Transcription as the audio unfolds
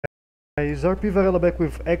Guys, rpvarela back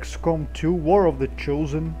with XCOM 2 War of the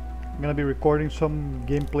Chosen. I'm gonna be recording some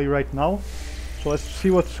gameplay right now, so let's see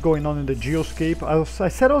what's going on in the geoscape. I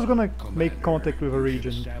said I was gonna make contact with a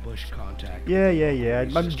region. Yeah,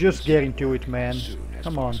 I'm just getting to it, man.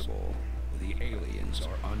 Come on. The aliens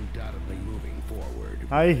are undoubtedly moving forward.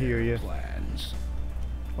 I hear you.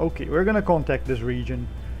 Okay, we're gonna contact this region,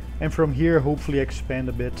 and from here hopefully expand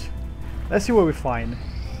a bit. Let's see what we find.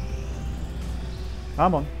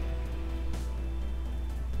 Come on.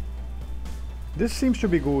 This seems to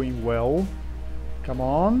be going well. Come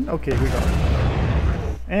on. Okay, we got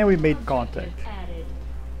it. And we made contact.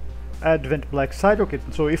 Advent Black Site. Okay,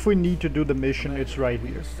 so if we need to do the mission, it's right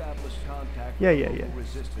here. Yeah.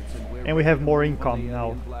 And we have more income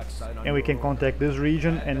now. And we can contact this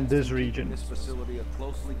region and this region.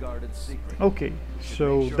 Okay,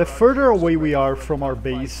 so the further away we are from our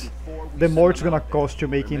base, the more it's gonna cost to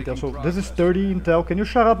make intel. So this is 30 intel. Can you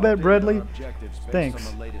shut up, Bradley?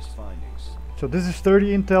 Thanks. So this is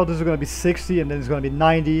 30 intel, this is going to be 60, and then it's going to be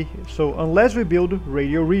 90. So unless we build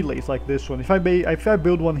radio relays like this one, if I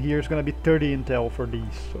build one here, it's going to be 30 intel for these.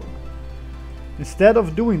 So instead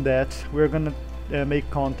of doing that, we're going to make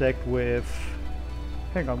contact with...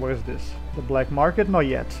 Hang on, where is this? The black market? Not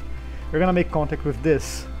yet. We're going to make contact with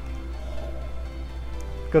this,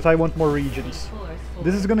 because I want more regions.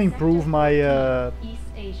 This is going to improve my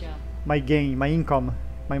my gain, my income,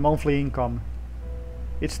 my monthly income.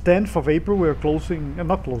 It's 10th of April, we're closing,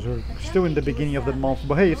 not closer, still in the beginning of the month,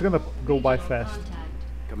 but hey, it's gonna go by fast.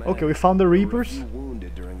 Okay, we found the Reapers.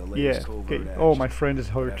 Yeah, okay. Oh, my friend is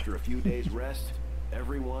hurt. After a few days rest,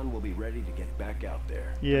 everyone will be ready to get back out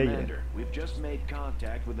there. Yeah. We've just made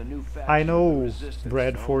contact with a new faction. I know, Resistance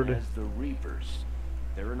Bradford. known as the Reapers.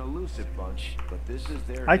 They're an elusive bunch, but this is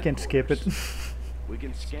their I can skip it. We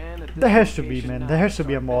can scan at There has to be, man. There has to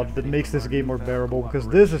be a mod that makes this game more bearable, because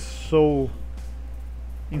this is so...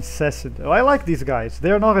 incessant. Oh, I like these guys. They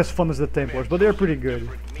are not as fun as the Templars, but they are pretty good.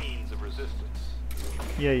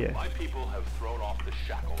 Yeah. My people have thrown off the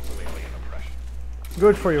shackles of alien oppression.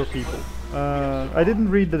 Good for your people. I didn't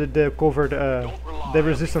read the covered the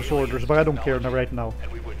resistance orders, but I don't care right now. And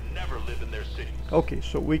we would never live in their cities. Okay,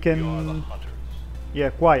 so we We are the can... hunters.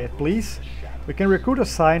 Yeah, quiet, please. We can recruit a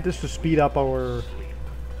scientist to speed up our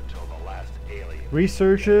Until the last alien.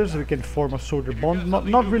 researches. We can form a soldier bond.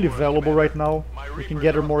 Not really valuable right now. We can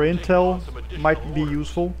gather more intel. Might be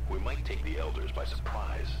useful. We might take the elders by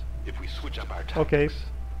surprise if we switch up our tactics. Okay.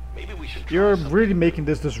 Maybe we should try You're something really making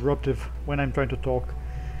this disruptive when I'm trying to talk.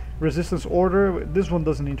 Resistance order. This one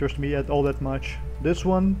doesn't interest me at all that much. This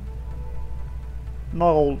one,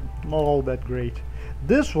 not all that great.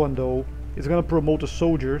 This one though is gonna promote a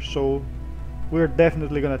soldier, so we're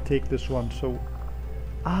definitely gonna take this one. So,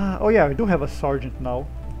 oh yeah, I do have a sergeant now,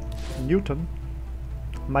 Newton,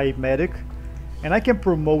 my medic, and I can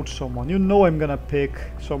promote someone. You know I'm gonna pick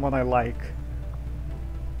someone I like.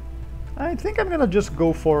 I think I'm gonna just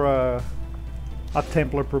go for a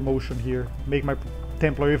Templar promotion here. Make my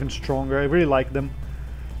Templar even stronger. I really like them.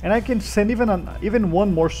 And I can send even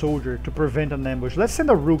one more soldier to prevent an ambush. Let's send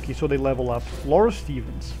a rookie so they level up. Laura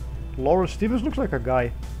Stevens. Laura Stevens looks like a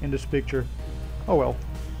guy in this picture. Oh well.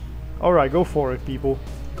 Alright, go for it, people.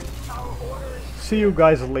 See you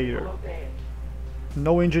guys later.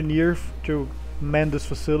 No engineer to man this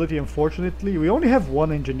facility, unfortunately. We only have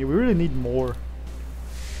one engineer. We really need more.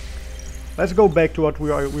 Let's go back to what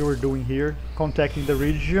we were doing here. Contacting the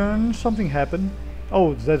region. Something happened.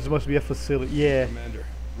 Oh, that must be a facility. Yeah. Commander,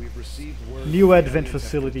 we've received word New that Advent aliens have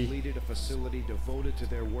facility. completed a facility devoted to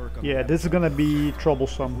their work on Yeah, that this is front. gonna be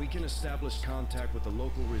troublesome. We can establish contact with the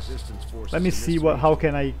local resistance forces. Let me in see this what. How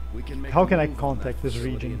region. can I? We can make How a can I move on that contact this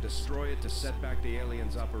facility region? and destroy it to set back the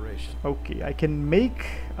aliens' operation. Okay, I can make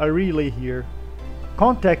a relay here.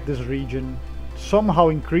 Contact this region. Somehow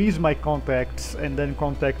increase my contacts and then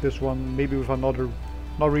contact this one. Maybe with another,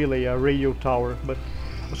 not relay, a radio tower. But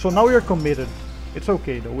so now we are committed. It's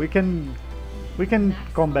okay though. We can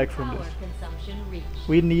come back from this.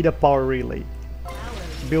 We need a power relay.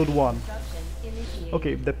 Build one.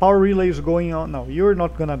 Okay, the power relay is going on. No, you're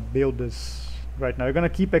not gonna build this right now. You're gonna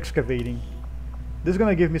keep excavating. This is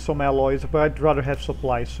gonna give me some alloys, but I'd rather have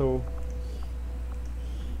supplies, so...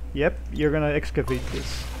 Yep, you're gonna excavate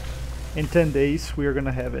this. In 10 days, we are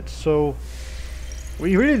gonna have it. So,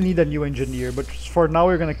 we really need a new engineer, but for now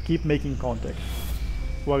we're gonna keep making contact.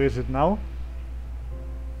 What is it now?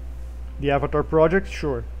 The Avatar project?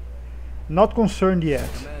 Sure. Not concerned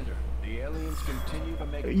yet. Commander, the aliens continue to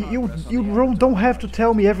make You progress on the don't have to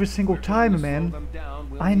tell me every single We're time, going to slow man. them down.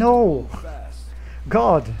 We'll I need to know. move fast.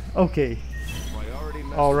 God. Okay. Priority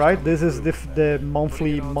message Alright, coming this is through. the Put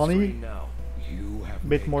monthly it on money. screen now. You have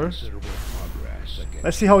bit more.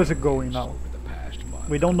 Let's see how is it going now.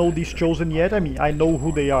 We don't know these chosen yet. I mean, I know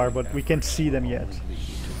who they are, but we can't see them yet.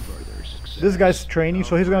 This guy's training,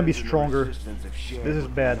 so he's gonna be stronger. This is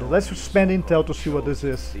bad. Let's spend intel to see what this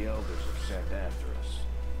is.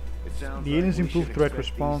 The aliens improve threat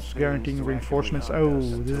response, guaranteeing reinforcements. Oh,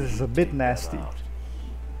 this is a bit nasty.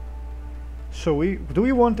 So do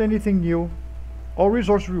we want anything new? All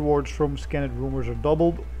resource rewards from scanned rumors are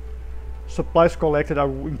doubled. Supplies collected are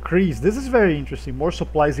increased. This is very interesting. More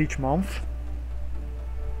supplies each month.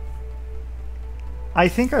 I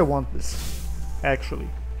think I want this, actually.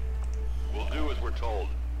 We'll do as we're told.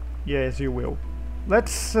 Yes, you will.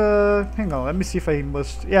 Let's hang on. Let me see if I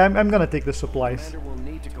must. Yeah, I'm gonna take the supplies.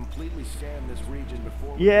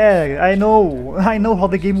 Yeah, I know. I know how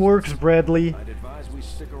the game works, Bradley.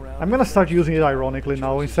 I'm gonna start using it ironically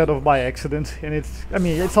now instead of by accident, and it's. I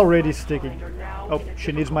mean, it's already sticking. Oh,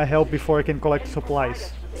 she needs my help before I can collect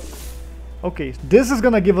supplies. Okay, this is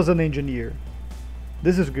gonna give us an engineer.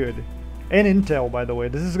 This is good. And intel, by the way.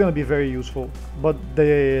 This is gonna be very useful. But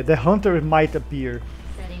the hunter might appear.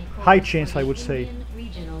 High chance, I would say,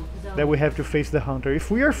 that we have to face the hunter.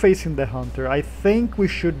 If we are facing the hunter, I think we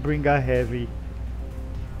should bring a heavy.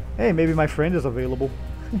 Hey, maybe my friend is available.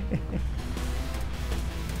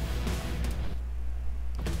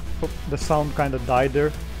 Oh, the sound kind of died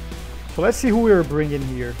there. So let's see who we are bringing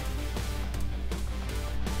here.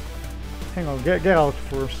 Hang on, get out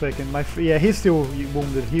for a second. Yeah, he's still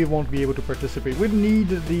wounded. He won't be able to participate. We need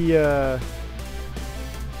the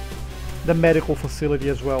medical facility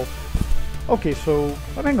as well. Okay, so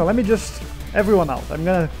hang on. Let me just everyone out. I'm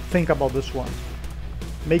gonna think about this one.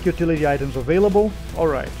 Make utility items available. All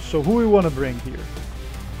right. So who we want to bring here?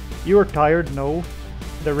 You are tired? No.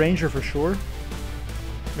 The ranger for sure.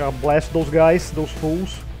 Gotta blast those guys, those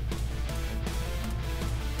fools.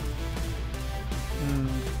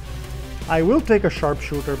 I will take a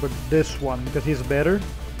sharpshooter, but this one, because he's better.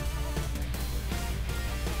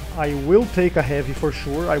 I will take a heavy for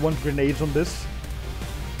sure. I want grenades on this.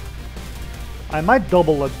 I might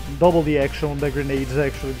double the action on the grenades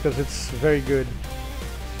actually, because it's very good.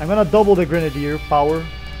 I'm gonna double the grenadier power.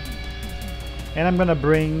 And I'm gonna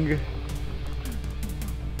bring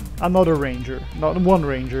another ranger. Not one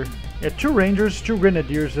ranger. Yeah, 2 rangers, 2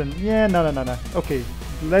 grenadiers, and yeah, no. Okay,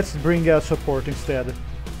 let's bring a support instead.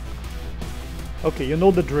 Okay, you know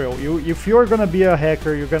the drill. If you're gonna be a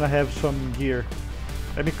hacker, you're gonna have some gear.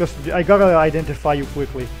 Because I gotta identify you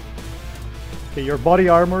quickly. Okay, your body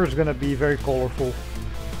armor is gonna be very colorful.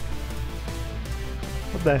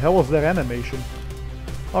 What the hell was that animation?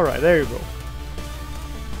 Alright, there you go.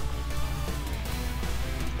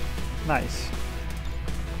 Nice.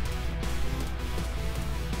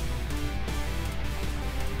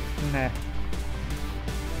 Nah.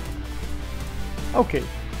 Okay.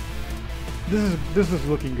 This is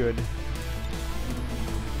looking good.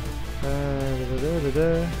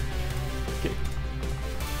 Okay.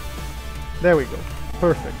 There we go.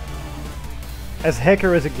 Perfect. As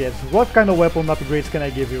hacker as it gets. What kind of weapon upgrades can I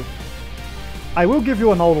give you? I will give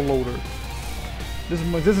you an autoloader. This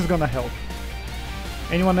is gonna help.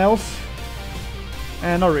 Anyone else?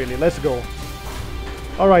 Not really. Let's go.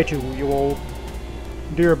 Alright, you all.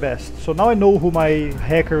 Do your best. So now I know who my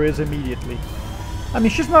hacker is immediately. I mean,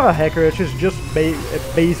 she's not a hacker, she's just a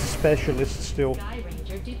base specialist still.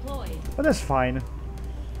 But that's fine.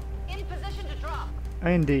 In position to drop.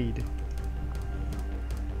 Indeed.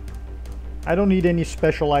 I don't need any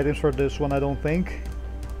special items for this one, I don't think.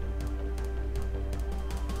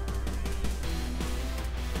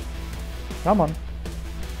 Come on.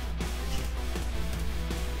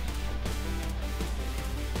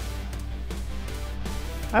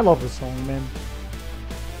 I love this song, man.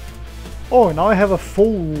 Oh, now I have a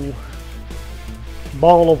full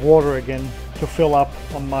bottle of water again to fill up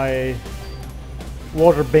on my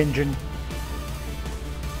water binging.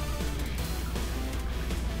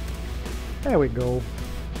 There we go.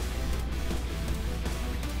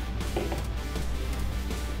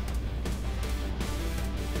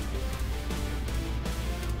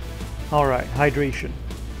 Alright, hydration.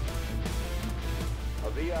 A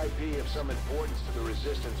VIP of some importance to the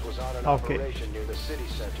resistance was on an Okay. operation near the city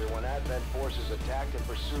center when Advent forces attacked and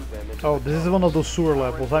pursued them into Oh, the this is tunnels. one of those sewer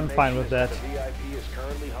Our levels. I'm fine with that. information is the VIP is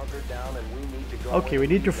currently hunkered down and we need to go Okay, in we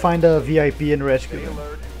and need to lead them find a safety. VIP and rescue Stay them.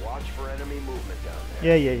 alert and watch for enemy movement down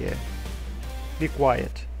there. Yeah. Be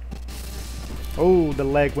quiet. Oh, the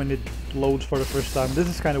lag when it loads for the first time. This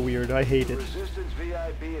is kind of weird. I hate it. Resistance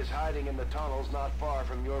VIP is hiding in the tunnels not far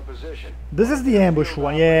from your position. This is the ambush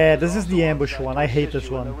one. Yeah, this is the ambush one. I hate this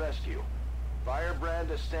one.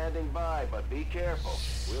 Firebrand is standing by, but be careful.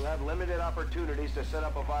 We'll have limited opportunities to set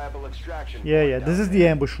up a viable extraction Yeah, point yeah, down this is there. the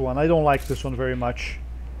ambush one. I don't like this one very much.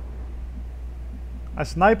 A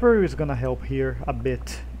sniper is gonna help here a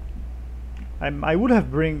bit. I would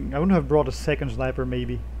have brought a second sniper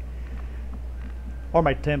maybe. Or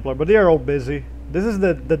my Templar, but they are all busy. This is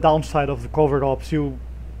the downside of the covered ops. You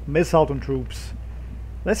miss out on troops.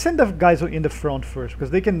 Let's send the guys in the front first,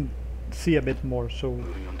 because they can see a bit more. So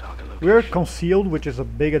Moving on target location. we're concealed, which is a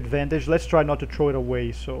big advantage. Let's try not to throw it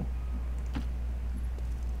away. So,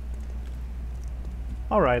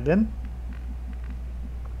 all right then.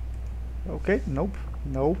 Okay, nope,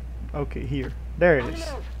 no. Okay, here, there it is.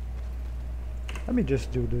 Let me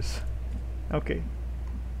just do this. Okay.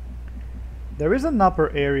 There is an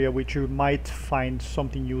upper area which you might find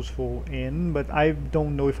something useful in, but I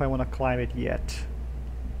don't know if I want to climb it yet.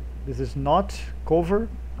 This is not cover.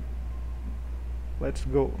 Let's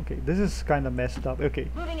go. Okay, this is kind of messed up. Okay,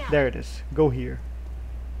 there it is. Go here.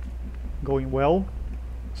 Going well.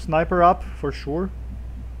 Sniper up for sure.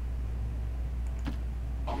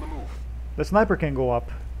 On the move. The sniper can go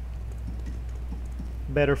up.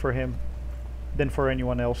 Better for him than for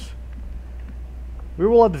anyone else. We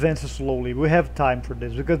will advance slowly. We have time for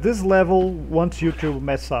this because this level wants you to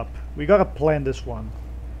mess up. We gotta plan this one.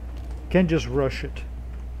 Can't just rush it.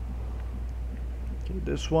 Okay,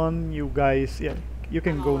 this one, you guys, yeah, you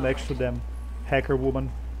can go next to them, hacker woman.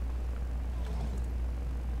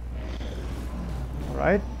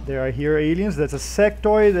 Alright, there are here aliens. That's a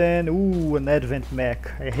sectoid and ooh, an advent mech.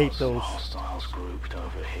 I hate those. Hostiles grouped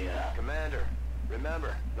over here. Commander,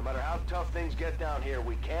 remember, no matter how tough things get down here,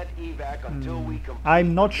 we can't evac until we complete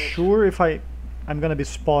I'm not the mission. sure if I'm gonna be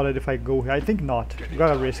spotted if I go here. I think not. We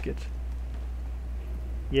gotta risk it.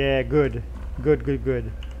 Yeah, good.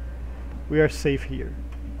 Good. We are safe here.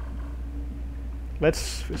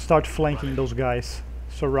 Let's start flanking those guys,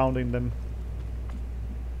 surrounding them.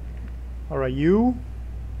 Alright, you?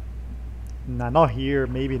 Nah, not here,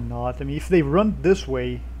 maybe not. I mean, if they run this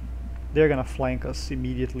way, they're gonna flank us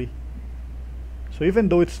immediately. So even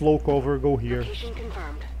though it's low cover, go here. Location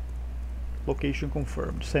confirmed. Location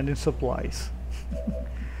confirmed. Sending supplies.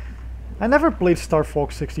 I never played Star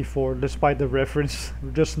Fox 64, despite the reference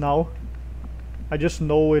just now. I just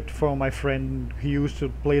know it from my friend who used to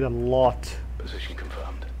play it a lot. Position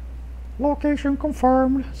confirmed. Location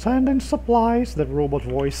confirmed. Sending supplies. That robot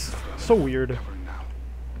voice. So weird. Covering now.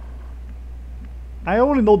 I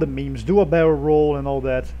only know the memes. Do a barrel roll and all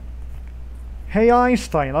that. Hey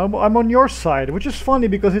Einstein, I'm on your side. Which is funny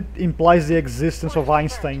because it implies the existence of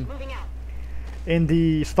Einstein Moving out. in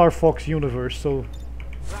the Star Fox universe. So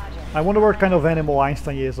Roger. I wonder what kind of animal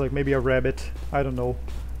Einstein is. Like maybe a rabbit. I don't know.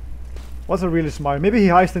 What's a really smart? Maybe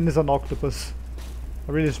Einstein is an octopus.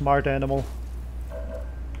 A really smart animal.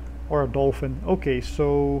 Or a dolphin. Okay,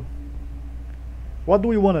 so what do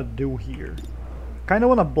we want to do here? Kinda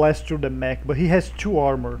want to blast through the mech, but he has 2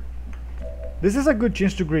 armor. This is a good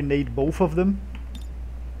chance to grenade both of them.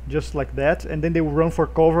 Just like that. And then they will run for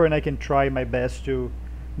cover and I can try my best to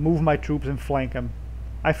move my troops and flank them.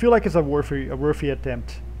 I feel like it's a worthy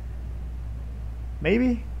attempt.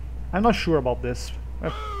 Maybe? I'm not sure about this.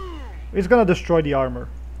 It's gonna destroy the armor.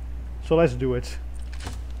 So let's do it.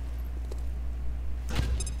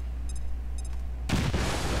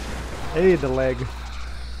 Hey, the leg.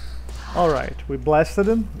 Alright, we blasted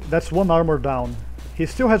him. That's 1 armor down. He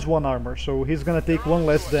still has 1 armor, so he's gonna take 1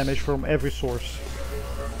 less damage from every source.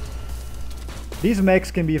 These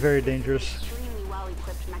mechs can be very dangerous. Extremely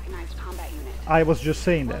well-equipped mechanized combat unit. I was just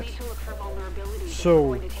saying We'll that. need to look for vulnerabilities if So-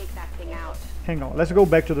 we're going to take that thing out. Hang on, let's go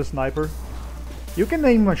back to the sniper. You can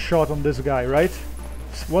aim a shot on this guy, right?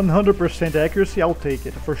 100% accuracy, I'll take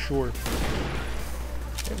it, for sure.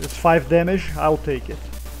 If it's 5 damage, I'll take it.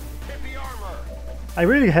 I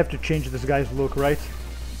really have to change this guy's look, right?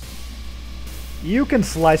 You can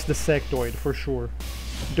slice the sectoid, for sure.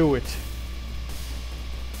 Do it.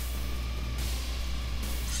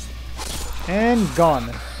 And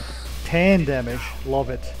gone. 10 damage, love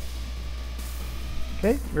it.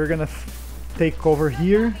 Okay, we're gonna take cover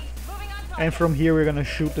here. And from here we're gonna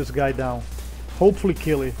shoot this guy down. Hopefully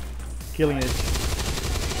killing it.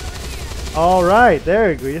 Alright, there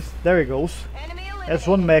he goes. There he goes. Enemy eliminated. That's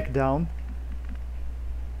 1 mech down.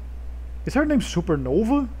 Is her name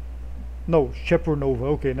Supernova? No, Shepurnova.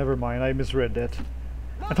 Okay, never mind. I misread that.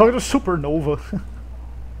 I thought it was Supernova.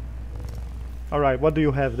 Alright, what do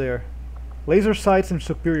you have there? Laser sights and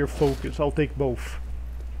superior focus. I'll take both.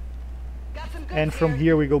 Got some goods And from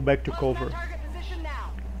here we go back to Closing cover. on target position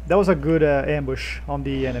now. That was a good ambush on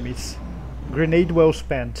the enemies. Grenade well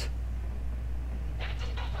spent.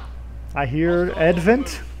 I hear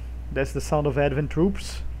Advent. That's the sound of advent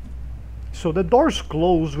troops. So the door's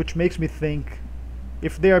closed, which makes me think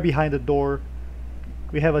if they are behind the door,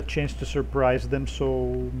 we have a chance to surprise them.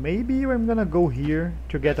 So maybe I'm gonna go here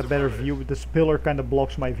to get a better view. This pillar kind of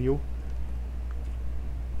blocks my view.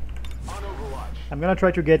 On Overwatch. I'm gonna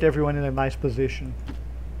try to get everyone in a nice position.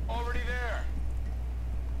 Already there.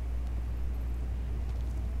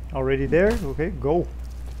 Already there? Okay, go.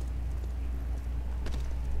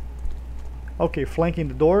 Okay, flanking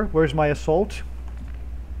the door. Where's my assault?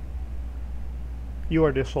 You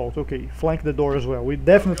are the assault. Okay, flank the door as well. We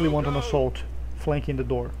definitely want an assault flanking the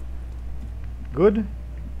door. Good.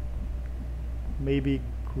 Maybe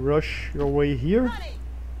rush your way here.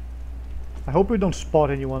 I hope we don't spot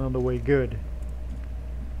anyone on the way. Good.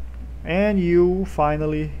 And you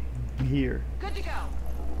finally here. Good to go.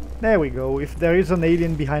 There we go. If there is an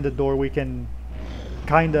alien behind the door, we can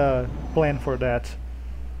kinda plan for that.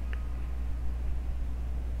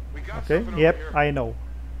 We got Okay, something yep, over here. I know.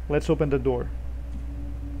 Let's open the door.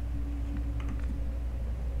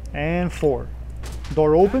 And 4.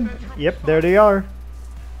 Door open. Yep, there they are.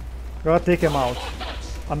 Gotta take them out.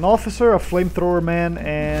 An officer, a flamethrower man,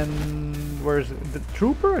 and where's the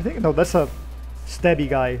trooper? I think no, that's a stabby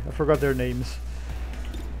guy. I forgot their names.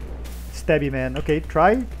 Stabby man. Okay,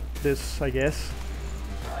 try this, I guess.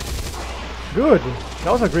 Good.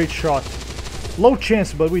 That was a great shot. Low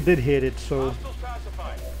chance, but we did hit it, so Hostiles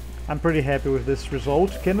pacified. I'm pretty happy with this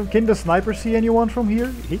result. Can the sniper see anyone from here?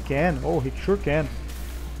 He can. Oh, he sure can.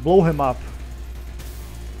 Blow him up.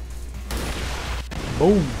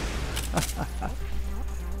 Boom.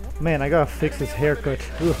 Man, I gotta fix his haircut.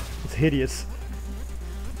 Ugh, it's hideous.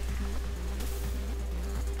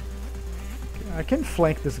 I can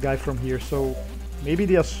flank this guy from here, so maybe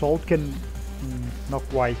the assault can... not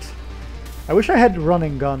quite. I wish I had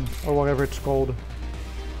running gun, or whatever it's called.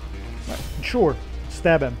 Sure,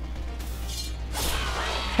 stab him.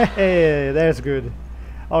 Hey, that's good.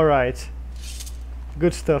 Alright.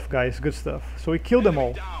 Good stuff, guys, good stuff. So we killed them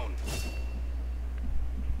all. Down.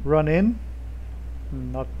 Run in.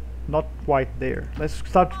 Not quite there. Let's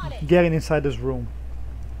start getting inside this room.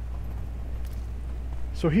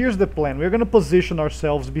 So here's the plan. We're gonna position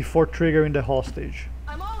ourselves before triggering the hostage.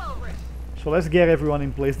 I'm all over it. So let's get everyone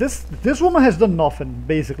in place. This woman has done nothing,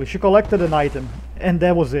 basically. She collected an item, and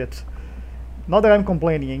that was it. Not that I'm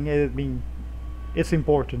complaining, I mean, it's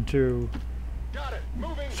important to... Got it.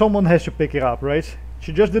 Moving. Someone has to pick it up, right?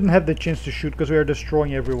 She just didn't have the chance to shoot because we are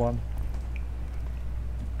destroying everyone.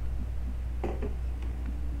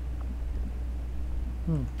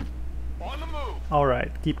 On the move.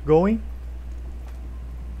 Alright, keep going.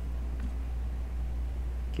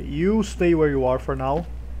 Okay, you stay where you are for now.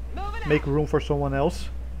 Moving Make out. room for someone else.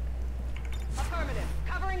 Affirmative.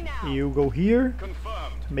 Covering now. You go here.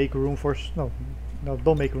 Confirmed. Make room for... No,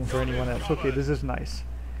 don't make room for anyone else. Okay, this is nice.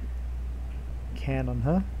 Cannon,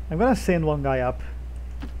 huh? I'm gonna send one guy up.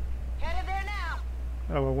 Headed there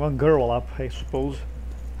now. Oh, one girl up, I suppose.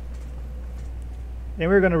 And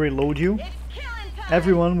we're gonna reload you. It's killing time.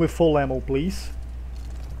 Everyone with full ammo, please.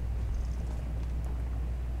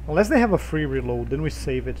 Unless they have a free reload, then we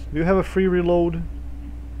save it. Do you have a free reload?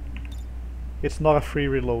 It's not a free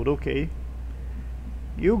reload, okay.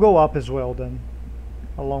 You go up as well then.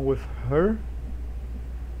 Along with her.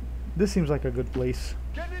 This seems like a good place.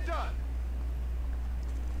 Getting it done.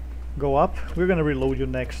 Go up. We're gonna reload you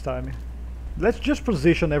next time. Let's just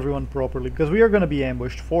position everyone properly, because we are gonna be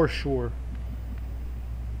ambushed for sure.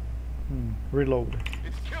 Reload.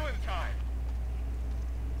 It's killing time.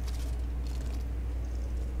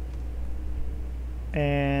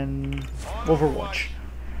 And Overwatch.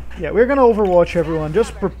 Yeah, we're gonna Overwatch everyone.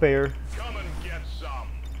 Just prepare. Come and get some.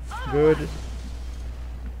 Good.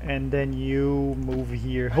 And then you move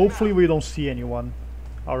here. Hopefully we don't see anyone.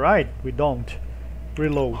 Alright, we don't.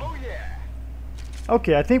 Reload. Oh yeah.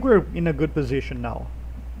 Okay, I think we're in a good position now.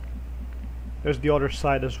 There's the other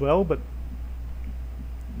side as well, but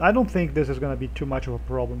I don't think this is gonna be too much of a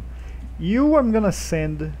problem. You I'm gonna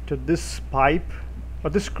send to this pipe, or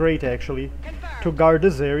this crate actually, to guard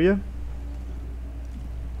this area.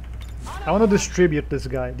 I wanna distribute these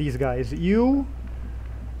guys. You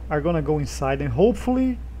are gonna go inside and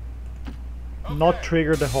hopefully not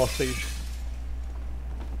trigger the hostage.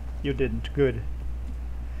 You didn't. Good.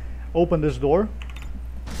 Open this door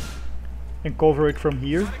and cover it from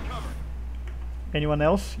here. Anyone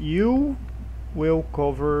else? You will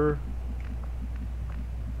cover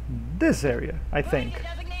this area, I think.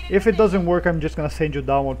 If it doesn't work, I'm just gonna send you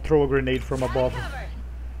down or throw a grenade from above.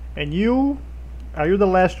 And you, are you the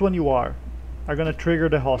last one? You are gonna trigger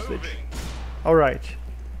the hostage. Alright.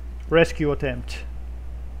 Rescue attempt.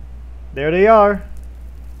 There they are.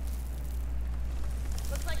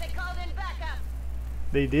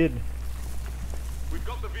 They did. We've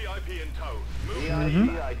got the VIP in tow. Move.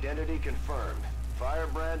 VIP identity confirmed.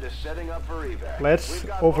 Firebrand is setting up for evac. Let's We've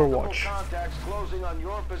got Overwatch. multiple contacts closing on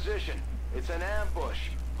your position. It's an ambush.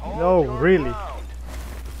 Hold No, your really? ground.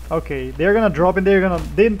 Okay, they're gonna drop and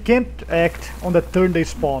they can't act on the turn they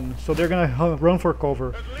spawn, so they're gonna run for cover.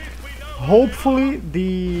 At least we know. Hopefully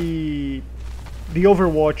the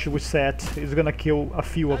Overwatch we set is gonna kill a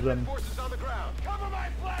few of them. Forces on the ground. Cover my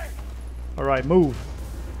flank. Alright, move.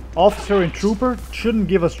 Officer and trooper shouldn't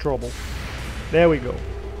give us trouble. There we go.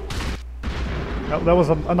 That was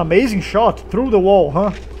an amazing shot through the wall,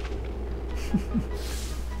 huh?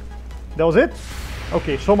 That was it?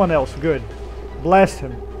 Okay, someone else, good. Blast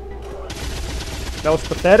him. That was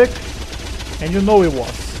pathetic, and you know it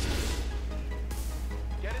was.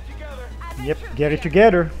 Get it together. Yep, get it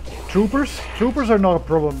together. Troopers are not a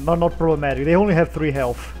problem, not problematic. They only have 3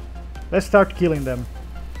 health. Let's start killing them.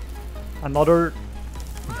 Another.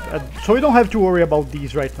 So we don't have to worry about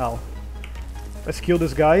these right now. Let's kill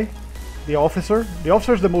this guy, the officer. The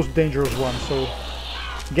officer is the most dangerous one, so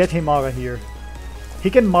get him out of here. He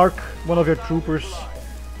can mark one of your troopers,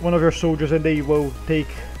 one of your soldiers, and they will take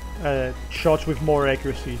shots with more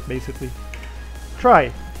accuracy, basically.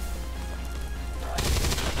 Try.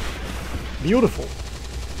 Beautiful.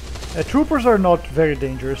 Troopers are not very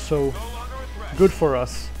dangerous, so good for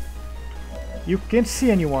us. You can't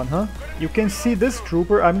see anyone, huh? You can see this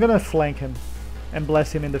trooper. I'm gonna flank him and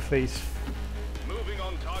blast him in the face. Moving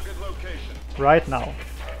on target location. Right now.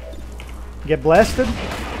 Get blasted.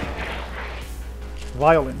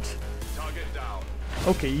 Violent. Target down.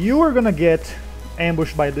 Okay, you are gonna get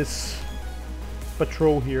ambushed by this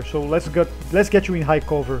patrol here, so let's get you in high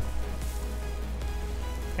cover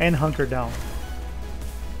and hunker down.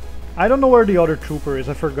 I don't know where the other trooper is,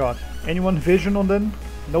 I forgot. Anyone vision on them?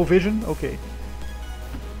 No vision? Okay.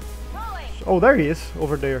 Rolling. Oh, there he is,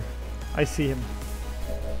 over there. I see him.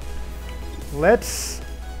 Let's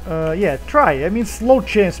yeah, try. I mean, slow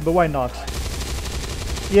chance, but why not?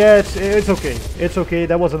 Yeah, it's okay. It's okay,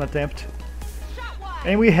 that was an attempt. Shot wide.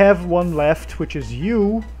 And we have one left, which is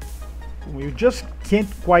you. You just can't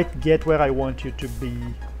quite get where I want you to be.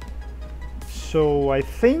 So I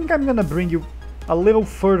think I'm gonna bring you a little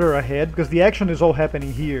further ahead, because the action is all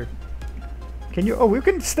happening here. Can you... Oh, you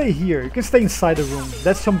can stay here. You can stay inside the room.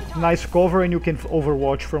 That's some nice cover, and you can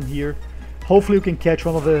overwatch from here. Hopefully you can catch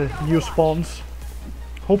one of the new spawns.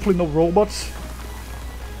 Hopefully no robots.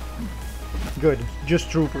 Good. Just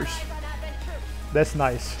troopers. That's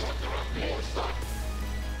nice.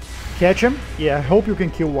 Catch him? Yeah, I hope you can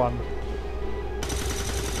kill one.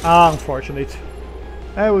 Ah, unfortunate.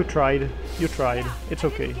 We tried. You tried. It's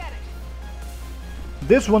okay.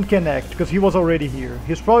 This one can act, because he was already here.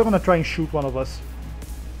 He's probably gonna try and shoot one of us.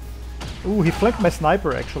 Ooh, he flanked my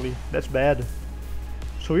sniper actually. That's bad.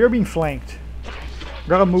 So you're being flanked.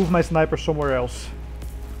 Gotta move my sniper somewhere else.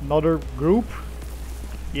 Another group.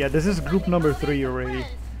 Yeah, this is group number 3 already.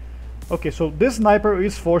 Okay, so this sniper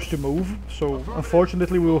is forced to move, so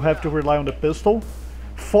unfortunately we will have to rely on the pistol.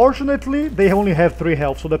 Fortunately, they only have 3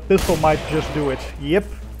 health, so the pistol might just do it. Yep.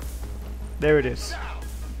 There it is.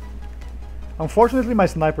 Unfortunately, my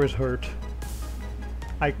sniper is hurt.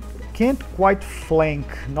 I can't quite flank,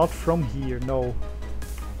 not from here, no.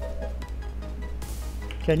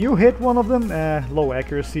 Can you hit one of them? Low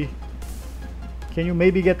accuracy. Can you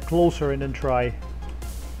maybe get closer and then try?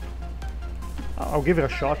 I'll give it a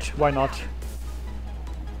shot, why not?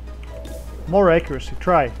 More accuracy,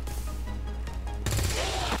 try.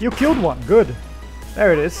 You killed one, good.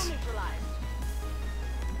 There it is.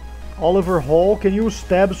 Oliver Hall, can you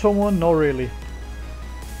stab someone? No, really.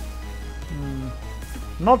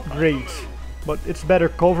 Not great, but it's better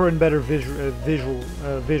cover and better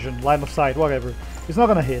vision, line of sight, whatever. It's not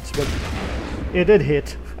gonna hit, but it did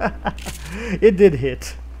hit. It did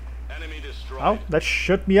hit. Enemy destroyed. Oh, that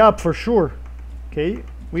shut me up for sure. Okay,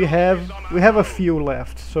 we have a few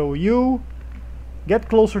left. So you get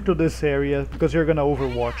closer to this area because you're gonna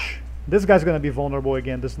overwatch. This guy's gonna be vulnerable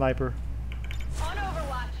again, the sniper. On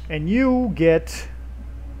Overwatch. And you get...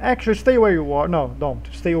 Actually, stay where you are. No, don't.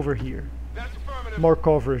 Stay over here. That's affirmative. More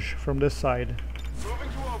coverage from this side. Moving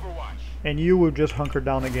to Overwatch. And you will just hunker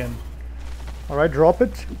down again. Alright, drop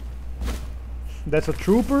it. That's a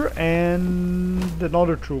trooper and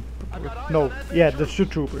another troop. No, yeah, that's 2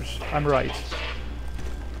 troopers. I'm right.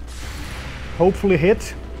 Hopefully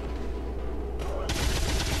hit.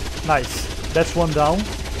 Nice. That's one down.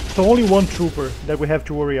 So only 1 trooper that we have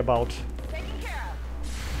to worry about. Taken care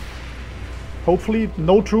of. Hopefully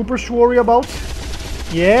no troopers to worry about.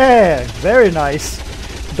 Yeah, very nice.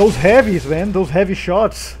 Those heavies, man. Those heavy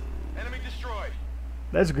shots. Enemy destroyed.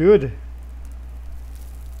 That's good.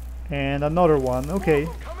 And another one, okay.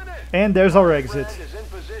 Coming in. And there's our exit. Brand is in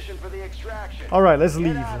position for the extraction. Alright, let's Get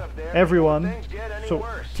leave. out of there Everyone. before things get any So,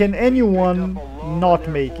 worse. can anyone Picked up a lull not in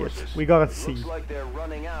their make it? forces. We gotta see. Looks like they're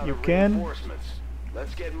running out You of can. reinforcements.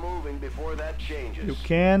 Let's get moving before that changes. You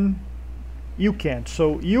can. You can't.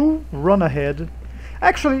 So, you run ahead.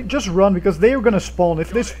 Actually, just run because they are gonna spawn.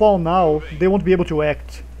 If they spawn now, they won't be able to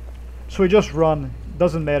act. So we just run.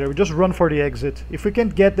 Doesn't matter. We just run for the exit. If we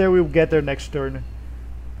can't get there, we'll get there next turn.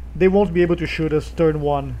 They won't be able to shoot us turn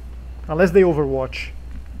 1. Unless they overwatch.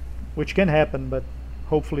 Which can happen, but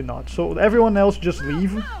hopefully not. So everyone else just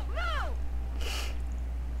leave. Move, move.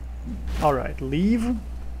 Alright, leave.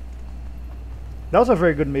 That was a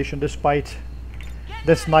very good mission despite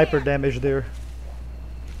the sniper damage there.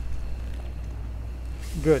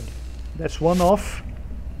 Good. That's one off.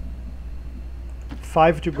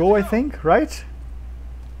 5 to go, I think, right?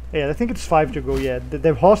 Yeah, I think it's 5 to go, yeah.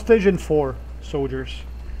 They're hostage and 4 soldiers.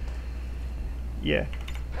 Yeah.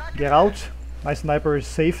 Get out. My sniper is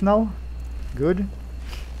safe now. Good.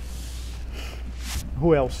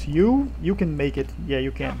 Who else? You? You can make it. Yeah,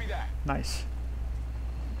 you can. Copy that. Nice.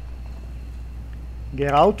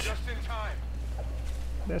 Get out. Just in time.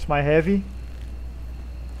 That's my heavy.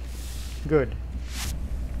 Good.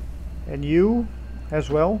 And you as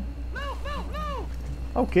well. Move, move, move.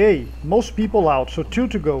 Okay, most people out, so 2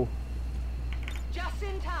 to go. Just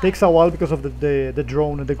in time. Takes a while because of the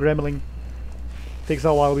drone, the gremlin. Takes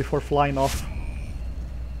a while before flying off.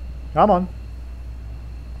 Come on.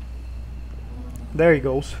 There he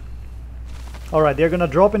goes. Alright, they're gonna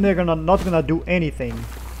drop and they're not gonna do anything.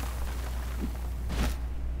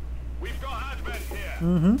 We've got advent here.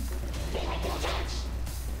 Mm-hmm.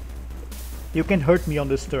 You can hurt me on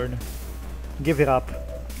this turn. Give it up.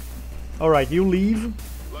 Alright, you leave.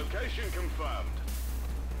 Location confirmed.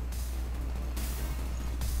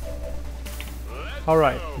 Let's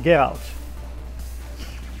Alright, go. get out.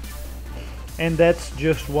 And that's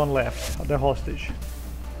just one left, the hostage.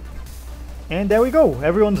 And there we go,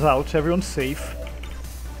 everyone's out, everyone's safe.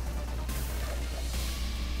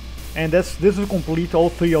 And this will complete all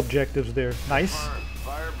 3 objectives there. Nice.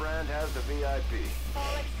 Firebrand has the VIP. All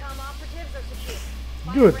XCOM operatives are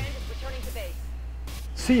secure. Good. Firebrand is returning to base.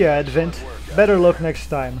 See ya, Advent. Better luck next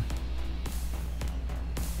time.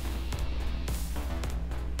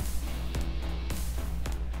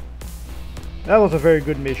 That was a very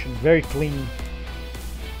good mission, very clean.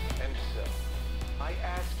 And so, I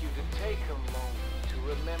ask you to take a moment to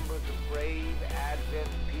remember the brave Advent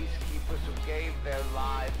peacekeepers who gave their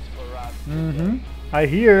lives for us today. I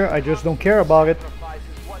hear, I just don't care about it. Sacrifice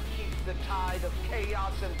is what keeps the tide of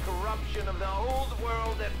chaos and corruption of the old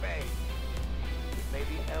world at bay. May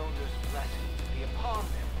the Elder's blessings be upon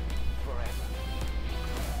them forever.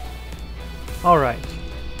 Alright.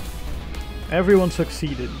 Everyone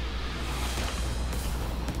succeeded.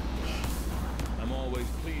 I'm always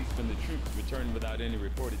pleased when the troops return without any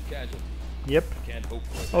reported casualties. Yep. Can't hope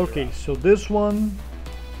for a better Okay, outcome. so this one...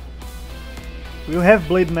 We'll have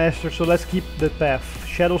Blade Master, so let's keep the path.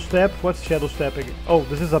 Shadow Step? What's Shadow Step again? Oh,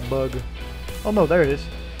 this is a bug. Oh no, there it is.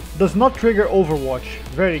 Does not trigger Overwatch.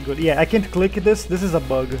 Very good. Yeah, I can't click this. This is a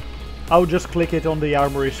bug. I'll just click it on the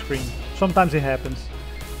armory screen. Sometimes it happens.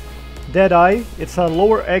 Deadeye. It's a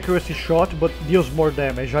lower accuracy shot, but deals more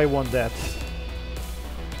damage. I want that.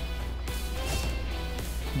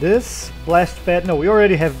 This blast pad. No, we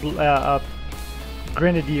already have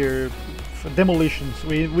Grenadier demolitions.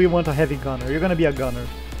 We want a heavy gunner. You're gonna be a gunner.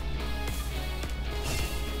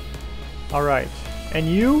 Alright. And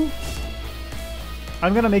you?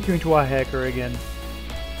 I'm gonna make you into a hacker again.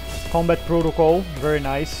 Combat protocol. Very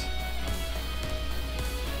nice.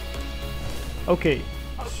 Okay.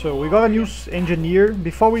 So we got a new engineer.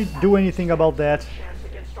 Before we do anything about that,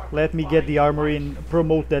 let me get the armory and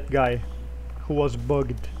promote that guy who was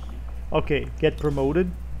bugged. Okay, get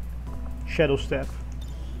promoted. Shadow Step.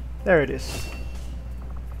 There it is.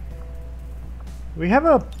 We have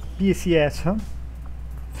a PCS, huh?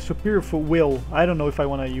 Superior for Will. I don't know if I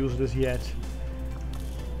want to use this yet.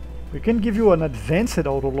 We can give you an advanced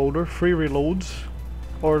autoloader, free reloads.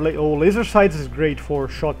 Or oh, laser sights is great for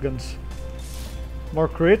shotguns. More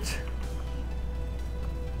crit.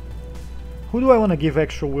 Who do I want to give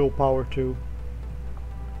extra willpower to?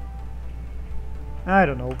 I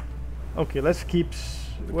don't know. Okay, let's keep...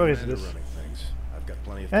 Where is this? I've got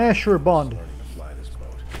plenty of Sure, Bond. learning to fly this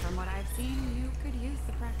boat. From what I've seen, you could use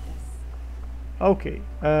the practice. Okay,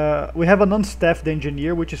 we have an unstaffed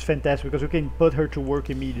engineer, which is fantastic because we can put her to work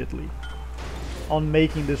immediately on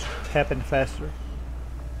making this happen faster.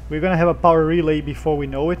 We're gonna have a power relay before we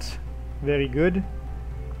know it. Very good.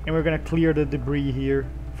 And we're gonna clear the debris here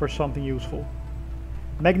for something useful.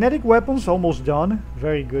 Magnetic weapons almost done.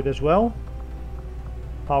 Very good as well.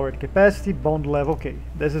 Powered capacity, bond level. Okay,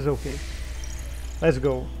 this is okay. Let's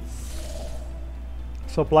go.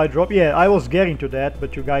 Supply drop. Yeah, I was getting to that,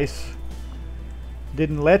 but you guys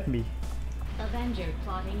didn't let me. Avenger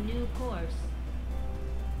plotting new course.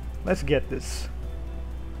 Let's get this.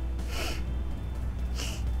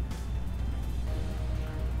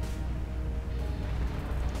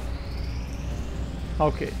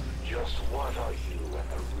 Okay. Just what are you and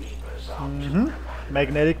the Reapers up to?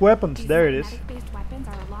 Magnetic weapons. These There it is. magnetic-based weapons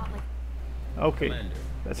are a lot like Okay. Commander,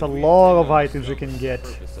 That's if a we lot intend of on items you can discovering get.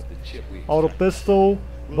 the purpose of the chip we Auto extract, pistol,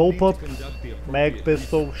 we'll need to bullpup, conduct the mag appropriate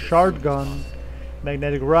pistol, research shotgun,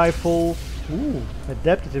 magnetic rifle. Ooh,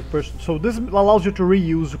 adaptive person. So this allows you to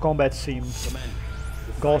reuse combat scenes. Commander,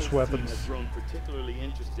 the Gauss science team weapons. has grown particularly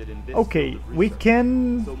interested in this Okay, field of we research.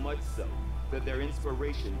 can. So much so that their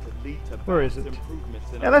inspiration could lead to Where is vast it?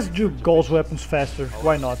 improvements in Yeah, our let's do research Gauss efficiency. weapons faster.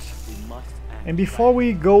 Why not? We must act And before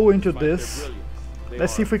we go into Despite their this, brilliance, they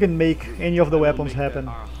let's see are if we can make any of the I will weapons make that happen.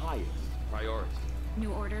 our highest priority.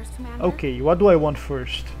 new orders, Commander. Okay, what do I want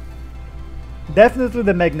first? Definitely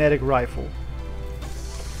the magnetic rifle,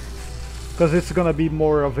 because it's gonna be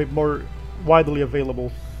more widely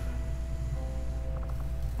available.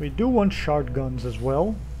 We do want shotguns as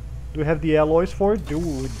well. Do we have the alloys for it? Do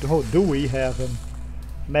we have them?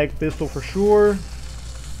 Mag pistol for sure.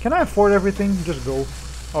 Can I afford everything? Just go.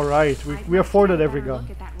 Alright, I'd we like to afforded get a every better gun.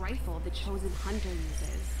 Look at that rifle the chosen hunter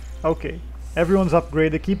uses. Okay, everyone's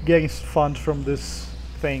upgraded. Keep getting funds from this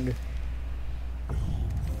thing.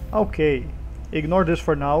 Okay, ignore this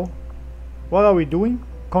for now. What are we doing?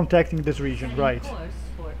 Contacting this region, Setting right. course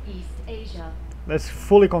for East Asia. Let's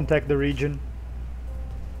fully contact the region.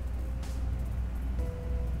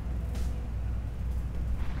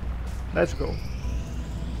 Let's go.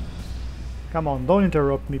 Come on, don't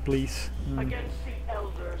interrupt me, please. Against the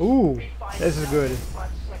elders, Ooh, we find this is good. nothing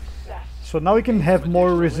but success. So now we can have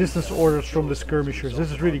more resistance orders from the skirmishers.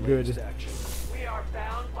 This is really good. We are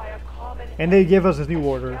bound by a common And they gave us a new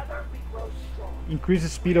order. Together we grow strong. Increase the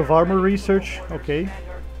speed of armor research. Okay.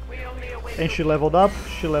 Commander, we only await And she leveled up.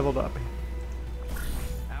 She leveled up.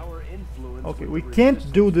 Our influence Okay, with we the can't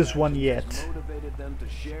resistance do this one factions yet. motivated them to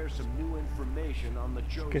share some new information on the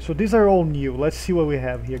chosen. Okay, so these are all new. Let's see what we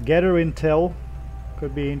have here. Gather intel.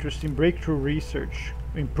 Could be interesting. Breakthrough research.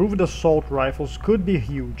 Improved assault rifles. Could be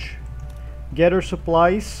huge. Gather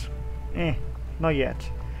supplies. Not yet.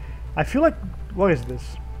 I feel like... What is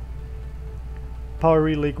this? Power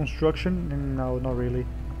relay construction? No, not really.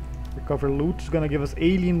 Recover loot. It's gonna give us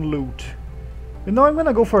alien loot. You know, I'm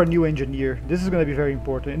gonna go for a new engineer. This is gonna be very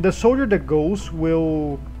important. And the soldier that goes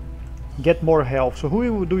will get more health. So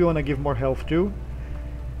who do you want to give more health to?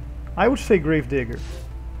 I would say Gravedigger.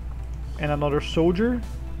 And another soldier.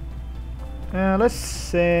 Let's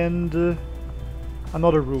send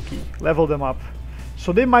another rookie. Level them up.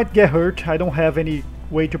 So they might get hurt. I don't have any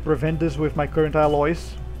way to prevent this with my current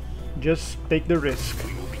alloys. Just take the risk.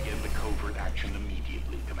 We will begin the covert action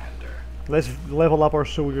immediately, Commander. Let's level up our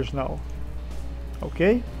soldiers now.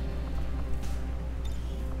 Okay.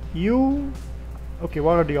 You... Okay,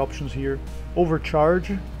 what are the options here?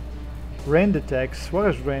 Overcharge. Rend attacks. What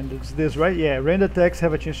is rend? It's this, right? Yeah, rend attacks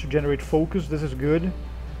have a chance to generate focus. This is good.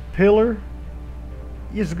 Pillar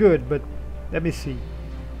is good, but let me see.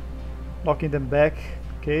 Knocking them back.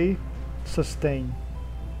 Okay. Sustain.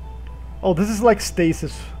 Oh, this is like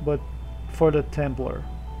stasis, but for the Templar.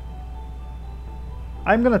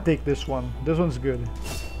 I'm gonna take this one. This one's good.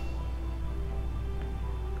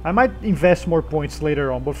 I might invest more points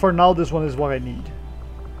later on, but for now this one is what I need.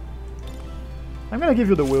 I'm gonna give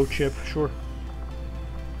you the will chip, sure.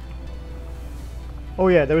 Oh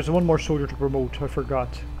yeah, there is one more soldier to promote, I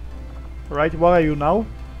forgot. Alright, what are you now?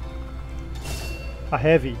 A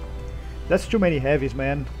heavy. That's too many heavies,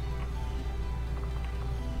 man.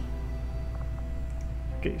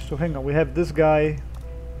 Okay, so hang on, we have this guy.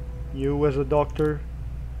 You as a doctor.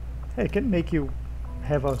 Hey, can make you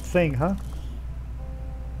have a thing, huh?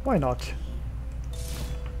 Why not?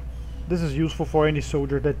 This is useful for any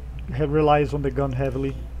soldier that relies on the gun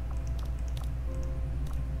heavily.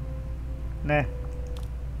 Nah.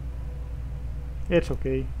 It's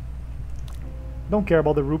okay. Don't care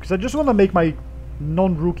about the rookies. I just want to make my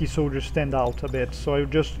non-rookie soldiers stand out a bit, so I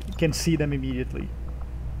just can see them immediately.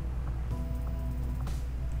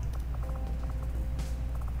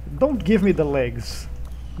 Don't give me the legs.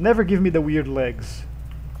 Never give me the weird legs.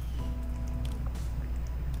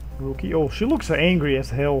 Rookie. Oh, she looks angry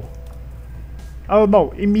as hell. Oh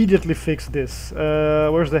no, immediately fix this.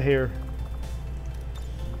 Where's the hair?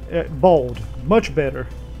 Bald. Much better.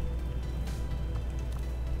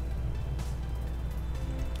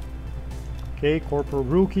 Okay, Corporal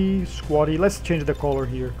Rookie, Squatty. Let's change the color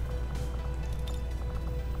here.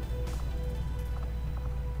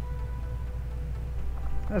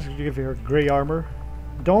 Let's give her gray armor.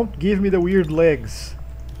 Don't give me the weird legs.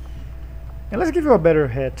 And let's give you a better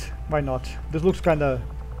hat. Why not? This looks kinda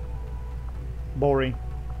boring.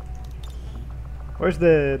 Where's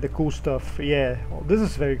the cool stuff? Yeah, oh, this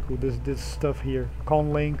is very cool. This stuff here,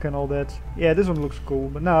 con link and all that. Yeah, this one looks cool.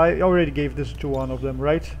 But no, I already gave this to one of them,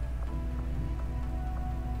 right?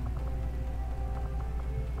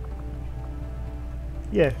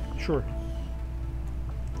 Yeah, sure.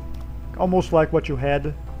 Almost like what you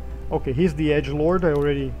had. Okay, he's the edgelord. I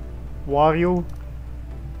already Wario.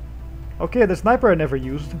 Okay, the sniper I never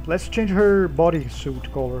used. Let's change her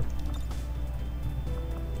bodysuit color.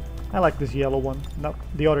 I like this yellow one. No,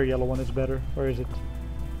 the other yellow one is better. Where is it?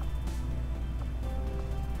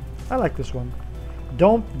 I like this one.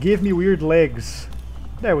 Don't give me weird legs.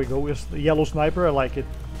 There we go. It's the yellow sniper. I like it.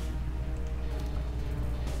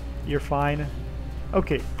 You're fine.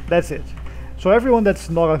 Okay, that's it. So everyone that's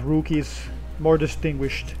not a rookie is more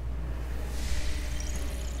distinguished.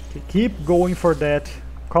 Okay, keep going for that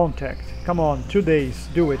contact. Come on, 2 days.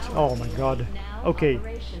 Do it. Oh my god. Okay.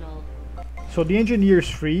 So the engineer is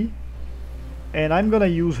free. And I'm gonna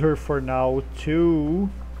use her for now to...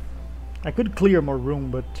 I could clear more room,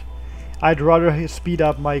 but I'd rather speed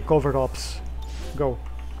up my covert ops. Go.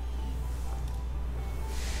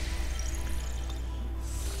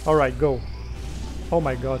 Alright, go. Oh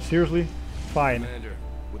my god, seriously? Fine. Commander,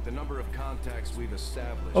 with the number of contacts we've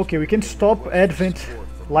established, Okay, we can stop Advent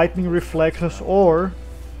lightning reflexes or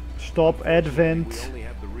stop Advent we only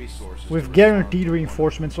have the resources with to guaranteed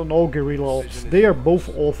reinforcements on all guerrilla ops. They are both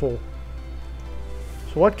awful.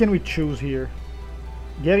 So what can we choose here?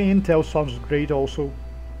 Getting intel sounds great also.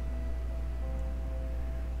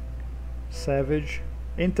 Savage.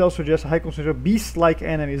 Intel suggests high concentration of beast-like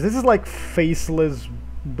enemies. This is like faceless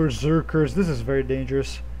berserkers. This is very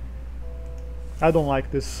dangerous. I don't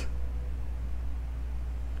like this.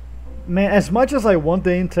 Man, as much as I want the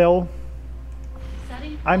intel,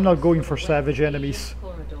 I'm not going for savage enemies.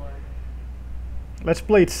 Let's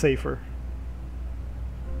play it safer.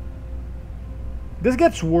 This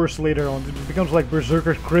gets worse later on. It becomes like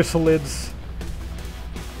berserker chrysalids.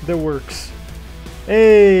 That works.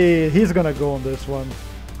 Hey, he's gonna go on this one.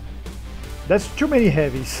 That's too many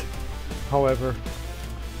heavies, however.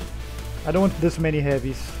 I don't want this many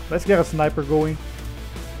heavies. Let's get a sniper going.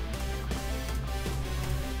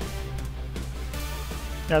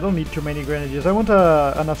 Yeah, I don't need too many grenadiers. I want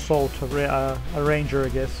an assault, a ranger, I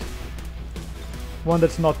guess. One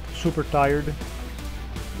that's not super tired.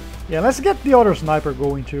 Yeah, let's get the other sniper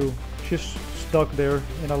going too. She's stuck there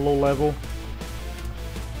in a low level.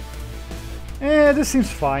 Eh, this seems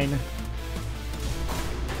fine.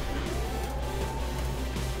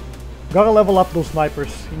 Gotta level up those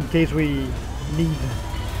snipers in case we need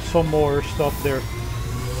some more stuff there.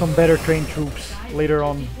 Some better trained troops later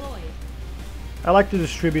on. I like to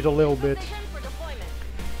distribute a little bit.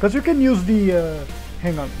 Because you can use the,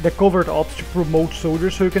 the covert ops to promote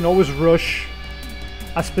soldiers, so you can always rush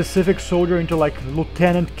a specific soldier into like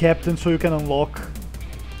lieutenant captain so you can unlock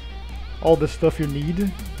all the stuff you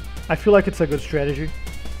need. I feel like it's a good strategy.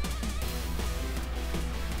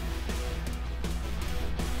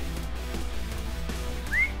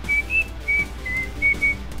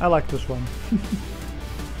 I like this one.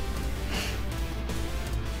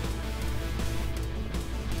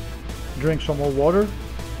 Drink some more water.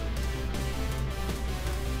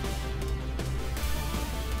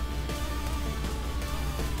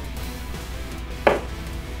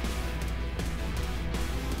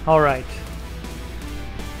 Alright.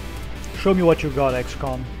 Show me what you got,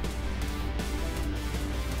 XCOM.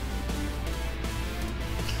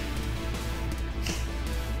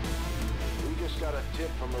 We just got a tip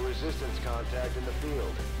from a resistance contact in the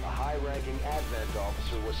field. A high-ranking Advent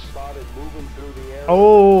officer was spotted moving through the area.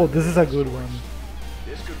 Oh, this is a good one.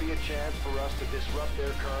 This could be a chance for us to disrupt their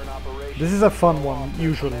current operation. This is a fun one,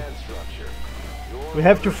 usually. We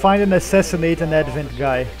have to find and assassinate an Advent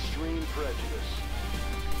guy. Extreme prejudice.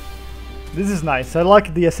 This is nice. I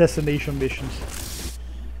like the assassination missions.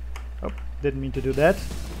 Oh, didn't mean to do that.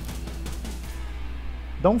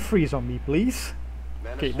 Don't freeze on me, please.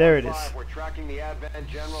 Okay, there it is. We're tracking the Advent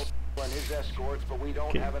General and his escorts, but we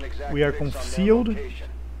don't have an exact we are fix on their concealed. location.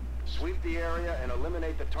 Sweep the area and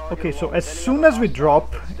eliminate the target. Okay, so along as with any soon other as we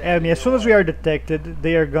drop, hostiles that I stand mean, in as soon as your we way. are detected,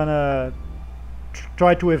 they are gonna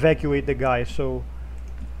try to evacuate the guy. So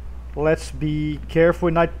let's be careful,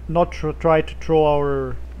 not try to throw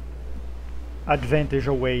our advantage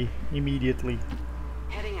away immediately.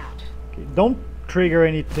 Heading out. Okay, don't trigger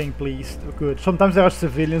anything, please. Good. Sometimes there are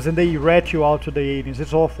civilians and they rat you out to the aliens.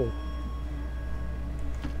 It's awful.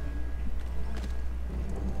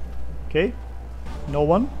 Okay. No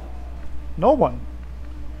one. No one.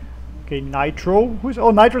 Okay, Nitro. Who's?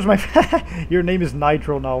 Oh, Nitro's my. Your name is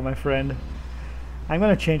Nitro now, my friend. I'm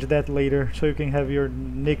gonna change that later, so you can have your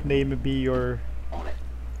nickname be your.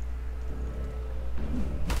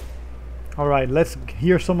 All right, let's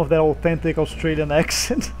hear some of that authentic Australian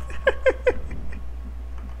accent.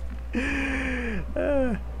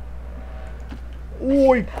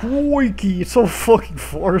 Oi, crikey! It's so fucking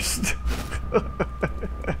forced.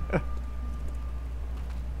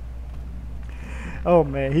 Oh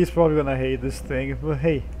man, he's probably gonna hate this thing, but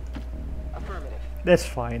hey, that's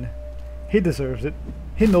fine. He deserves it.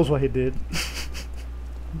 He knows what he did.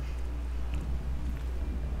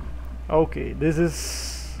 Okay, this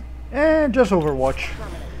is just Overwatch.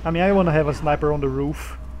 I mean, I wanna have a sniper on the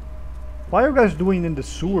roof. Why are you guys doing in the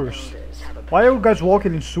sewers? Why are you guys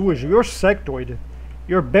walking in sewers? You're sectoid.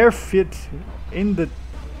 You're bare feet in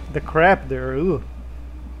the crap there. Ugh.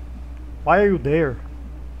 Why are you there?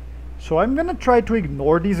 So I'm gonna try to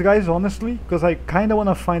ignore these guys, honestly, because I kinda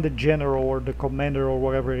wanna find the general or the commander or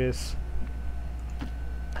whatever it is.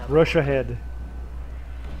 Rush ahead.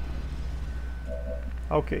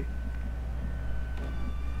 Okay.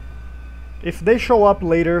 If they show up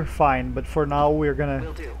later, fine, but for now we're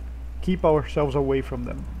gonna keep ourselves away from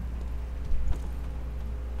them.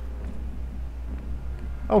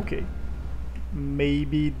 Okay.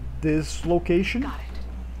 Maybe this location?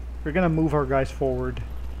 We're gonna move our guys forward.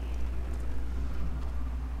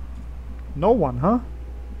 No one, huh?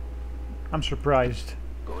 I'm surprised.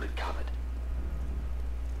 Got it covered.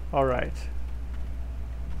 Alright.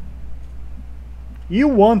 You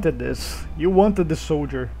wanted this. You wanted the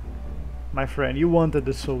soldier. My friend, you wanted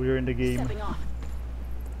the soldier in the game.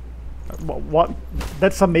 What?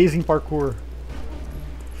 That's amazing parkour.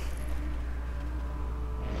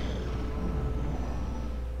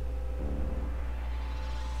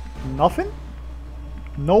 Nothing?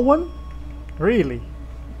 No one? Really?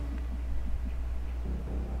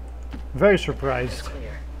 Very surprised.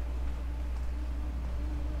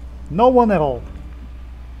 No one at all.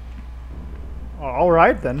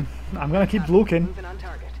 Alright then. I'm gonna keep looking.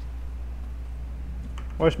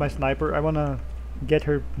 Where's my sniper? I wanna get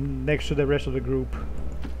her next to the rest of the group.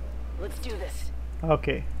 Let's do this.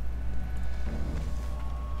 Okay.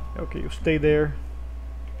 Okay, you stay there.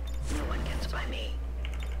 No one gets by me.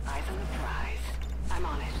 Eyes on the prize. I'm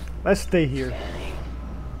on it. Let's stay here.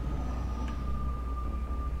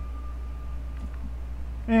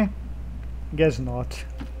 Guess not.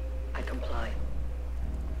 I comply.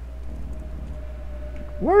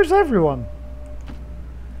 Where's everyone?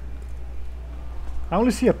 I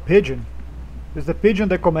only see a pigeon. Is the pigeon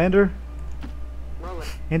the commander? Roll it.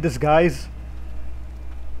 In disguise?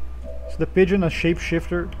 Is the pigeon a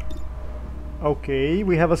shapeshifter? Okay,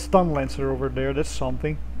 we have a stun lancer over there, that's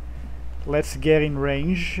something. Let's get in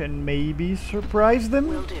range and maybe surprise them?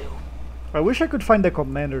 Will do. I wish I could find the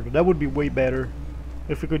commander, that would be way better.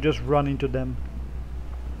 If we could just run into them.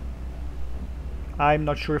 I'm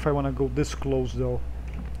not sure if I want to go this close though.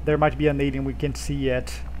 There might be an alien we can't see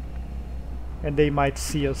yet. And they might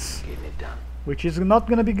see us. Which is not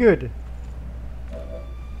gonna be good.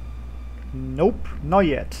 Nope, not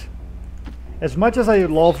yet. As much as I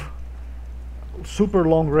love super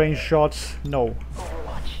long range shots, no.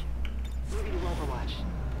 Overwatch. Moving to Overwatch.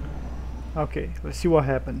 Okay, let's see what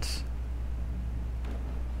happens.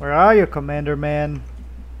 Where are you, Commander Man?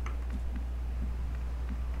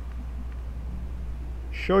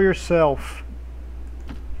 Show yourself.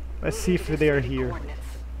 Let's see if they are here.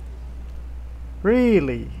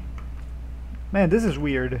 Really? Man, this is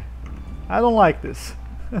weird. I don't like this.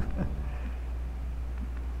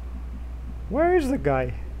 Where is the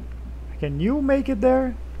guy? Can you make it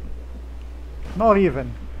there? Not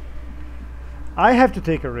even. I have to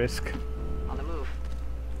take a risk. On the move.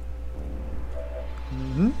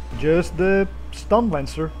 Just the stun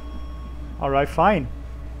lancer. Alright, fine.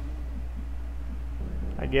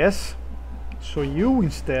 I guess. So you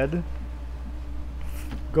instead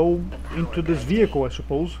go into this vehicle, I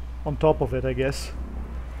suppose. On top of it, I guess.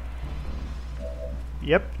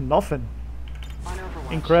 Yep, nothing. On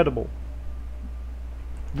Overwatch. Incredible.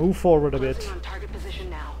 Move forward a bit. Closing on target position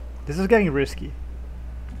now. This is getting risky.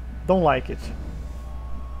 Don't like it.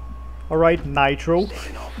 Alright, Nitro.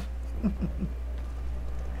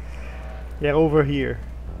 Yeah, over here.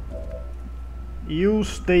 You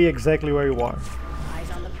stay exactly where you are.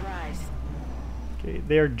 Eyes on the prize. Okay,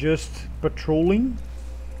 they are just patrolling.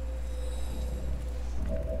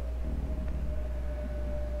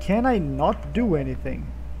 Can I not do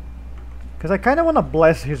anything? Because I kind of want to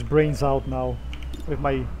blast his brains out now with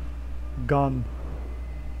my gun.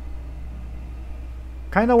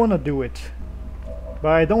 Kind of want to do it.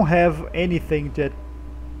 But I don't have anything that...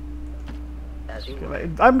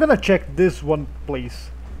 I'm gonna check this one place.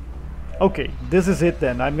 Okay, this is it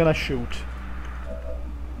then. I'm gonna shoot.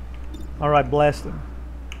 Alright, blast him.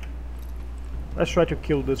 Let's try to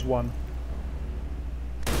kill this one.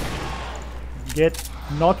 Get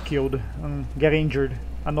not killed. Get injured.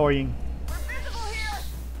 Annoying.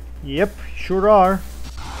 Yep, sure are.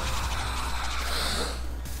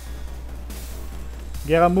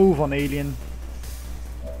 Get a move on, alien.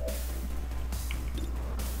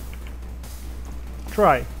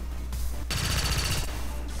 Try.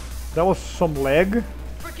 That was some leg.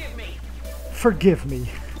 Forgive me. Forgive me.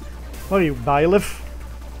 What are you, Byleth?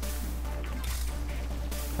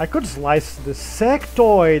 I could slice the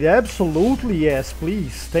sectoid. Absolutely yes,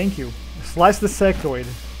 please. Thank you. Slice the sectoid.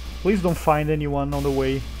 Please don't find anyone on the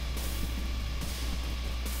way.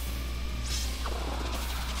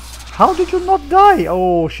 How did you not die?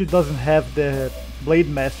 Oh, she doesn't have the Blade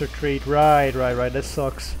Master trait. Right. That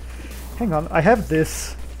sucks. Hang on, I have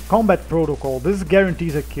this. Combat Protocol. This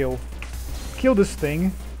guarantees a kill. Kill this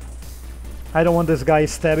thing. I don't want this guy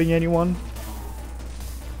stabbing anyone.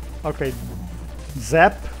 Okay.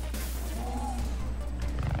 Zap.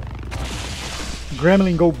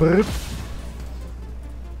 Gremlin go brr.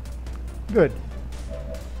 Good.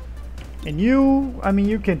 And you, I mean,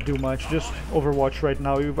 you can't do much. Just Overwatch right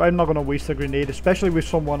now. I'm not gonna waste a grenade, especially with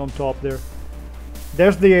someone on top there.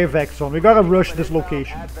 There's the AVAC zone. We gotta rush this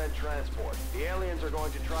location.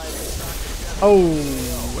 Oh,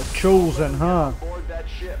 a Chosen, huh?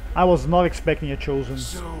 I was not expecting a Chosen.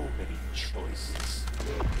 So many choices.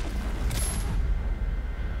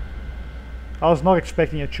 I was not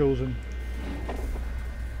expecting a Chosen.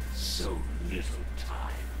 So little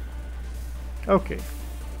time. Okay.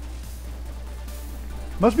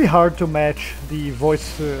 Must be hard to match the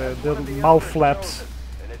voice, the mouth flaps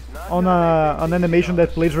on an animation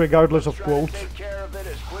that plays regardless of quote.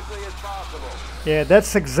 Yeah,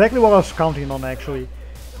 that's exactly what I was counting on actually.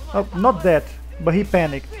 Oh, not that, but he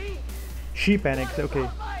panicked. She panicked, okay.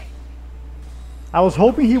 I was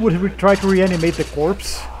hoping he would try to reanimate the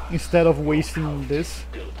corpse instead of wasting this.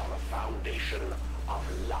 Built on a foundation of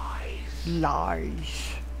lies.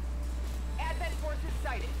 Lies. Advent forces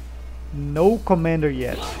sighted. No commander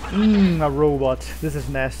yet. A robot. This is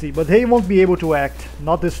nasty, but they won't be able to act.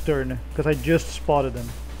 Not this turn, because I just spotted them.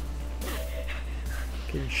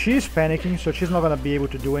 Okay, she's panicking, so she's not gonna be able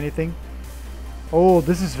to do anything. Oh,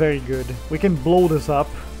 this is very good. We can blow this up.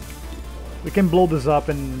 We can blow this up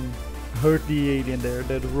and hurt the alien there,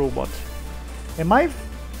 the robot. Am I...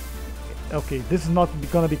 Okay, this is not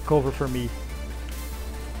gonna be cover for me.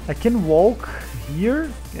 I can walk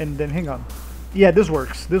here and then... Hang on. Yeah, this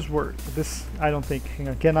works. This works. This... I don't think... Hang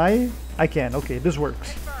on. Can I? I can. Okay, this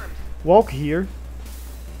works. Walk here.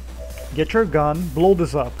 Get your gun. Blow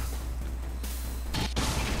this up.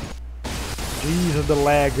 Jeez, the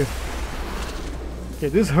lag. Okay,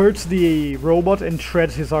 this hurts the robot and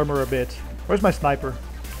shreds his armor a bit. Where's my sniper?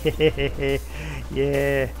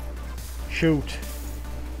 Yeah. Shoot.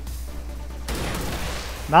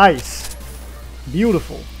 Nice.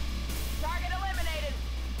 Beautiful. Target eliminated.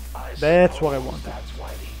 That's what I wanted. That's why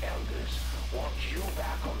the elders want you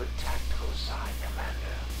back on the tactical side,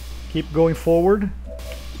 Commander. Keep going forward.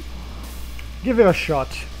 Give it a shot.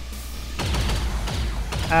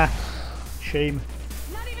 Ah. Shame.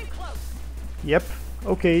 Not even close. Yep.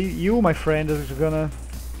 Okay, you, my friend, is gonna...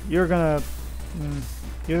 You're gonna...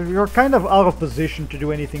 You're kind of out of position to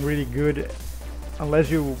do anything really good unless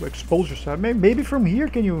you expose yourself. Maybe from here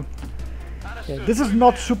can you... Yeah, this is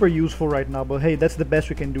not super useful right now, but hey, that's the best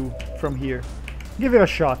we can do from here. Give it a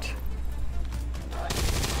shot.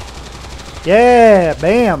 Yeah,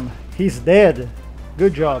 bam! He's dead.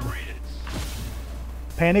 Good job.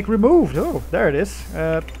 Panic removed. Oh, there it is.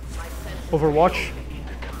 Overwatch.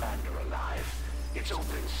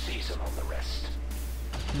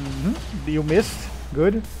 You missed.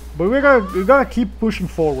 Good. But we're gonna keep pushing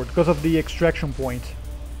forward because of the extraction point.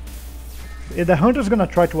 The hunter's gonna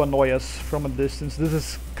try to annoy us from a distance. This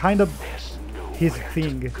is kind of his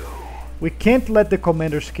thing. We can't let the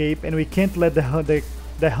commander escape, and we can't let the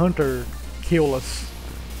hunter kill us.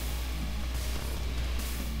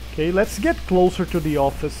 Okay, let's get closer to the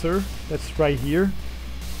officer. That's right here.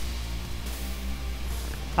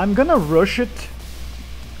 I'm gonna rush it.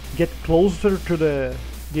 Get closer to the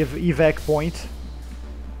evac point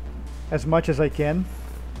as much as I can.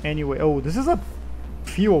 Anyway, oh, this is a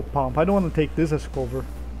fuel pump. I don't want to take this as cover.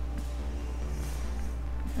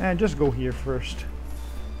 And just go here first.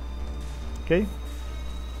 Okay.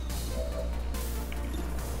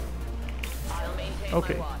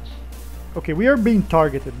 Okay. Okay, we are being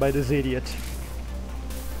targeted by this idiot.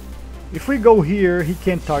 If we go here, he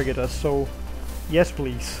can't target us, so yes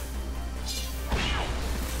please.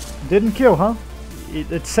 Didn't kill, huh?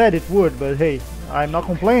 It said it would, but hey, I'm not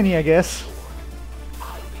complaining, I guess.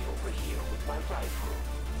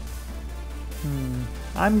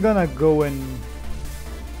 I'm gonna go and...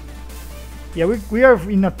 Yeah, we are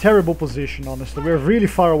in a terrible position, honestly. We're really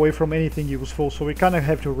far away from anything useful, so we kinda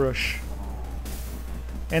have to rush.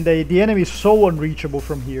 And the enemy is so unreachable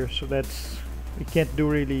from here, so that's... we can't do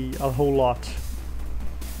really a whole lot.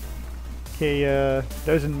 Okay,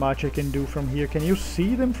 there isn't much I can do from here. Can you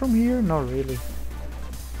see them from here? Not really.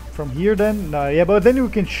 From here then? No, yeah, but then we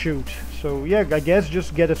can shoot. So yeah, I guess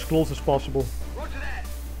just get as close as possible.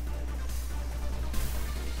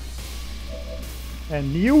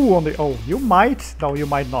 And you on the... oh, you might? No, you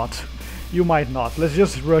might not. You might not. Let's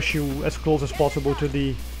just rush you as close as possible to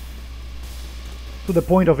the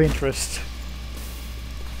point of interest.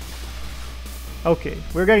 Okay,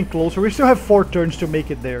 we're getting closer. We still have 4 turns to make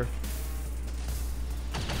it there.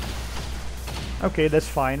 Okay, that's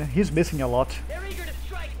fine. He's missing a lot.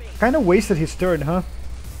 Kinda wasted his turn, huh?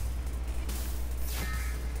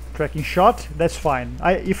 Tracking shot? That's fine.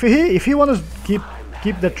 If he wants to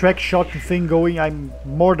keep the track shot thing going, I'm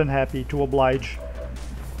more than happy to oblige.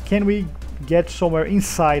 Can we get somewhere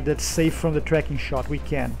inside that's safe from the tracking shot? We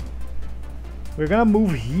can. We're gonna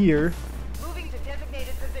move here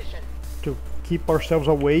to keep ourselves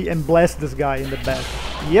away and blast this guy in the back.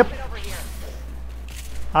 Yep.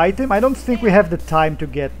 Item? I don't think we have the time to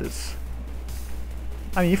get this.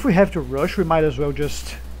 I mean, if we have to rush, we might as well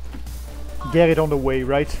just get it on the way,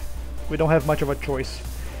 right? We don't have much of a choice.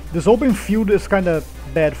 This open field is kind of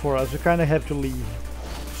bad for us. We kind of have to leave.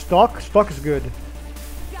 Stock? Stock is good.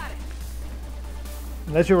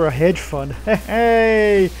 Unless you're a hedge fund.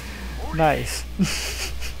 Hey! Nice.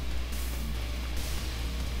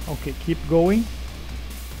 Okay, keep going.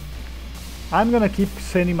 I'm gonna keep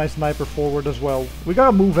sending my sniper forward as well. We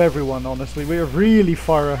gotta move everyone, honestly. We are really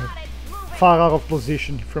far out of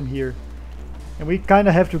position from here. And we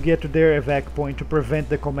kinda have to get to their evac point to prevent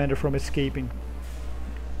the commander from escaping.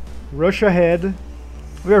 Rush ahead.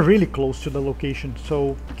 We are really close to the location,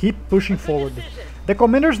 so keep pushing forward. The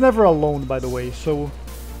commander's never alone, by the way, so...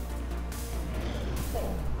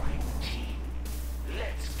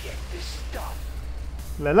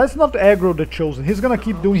 let's not aggro the Chosen. He's gonna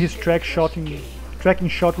keep doing his tracking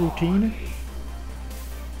shot routine.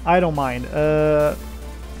 I don't mind.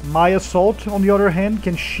 My assault, on the other hand,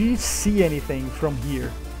 can she see anything from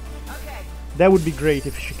here? That would be great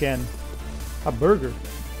if she can. A burger.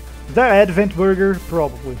 Is that Advent burger?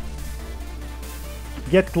 Probably.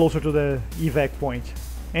 Get closer to the evac point.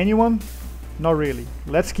 Anyone? Not really.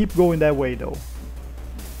 Let's keep going that way though.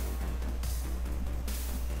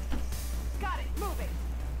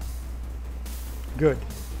 Good.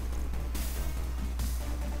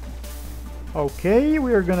 Okay,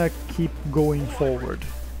 we are gonna keep going forward.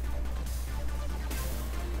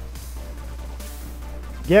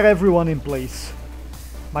 Get everyone in place.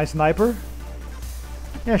 My sniper?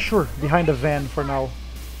 Yeah, sure, behind the van for now.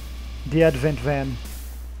 The Advent van.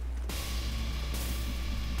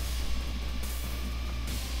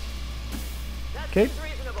 Okay,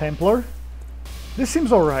 Templar. This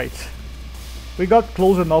seems alright. We got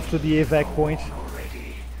close enough to the evac point.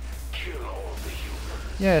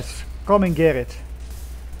 Yes, come and get it.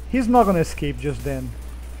 He's not gonna escape just then.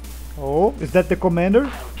 Oh, is that the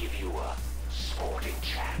commander?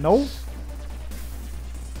 No?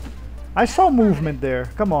 I saw movement there.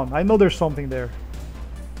 Come on, I know there's something there.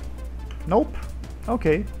 Nope.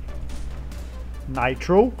 Okay.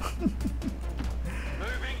 Nitro.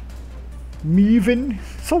 Meven.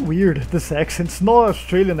 So weird, this accent's not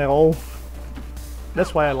Australian at all.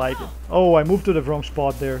 That's why I like it. Oh, I moved to the wrong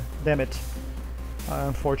spot there. Damn it.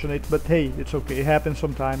 Unfortunate, but hey, it's okay. It happens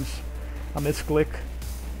sometimes. A misclick.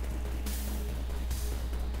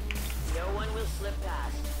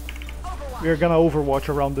 We're gonna overwatch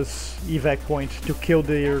around this evac point to kill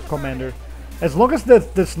their commander. As long as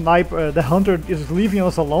the sniper, the hunter is leaving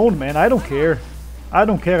us alone, man, I don't care. I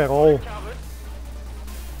don't care at all.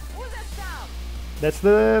 That's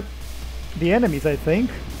the enemies, I think.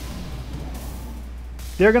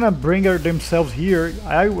 They're gonna bring themselves here.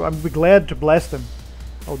 I'll be glad to blast them.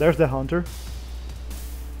 Oh, there's the hunter.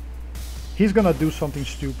 He's gonna do something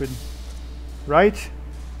stupid, right?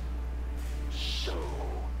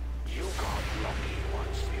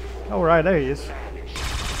 All right, there he is.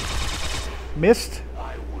 Missed.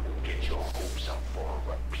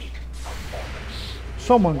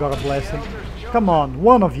 Someone got a blessing. Come on,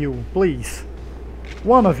 one of you, please.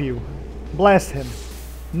 One of you. Blast him.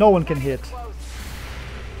 No one can hit.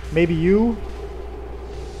 Maybe you?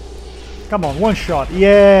 Come on, one shot.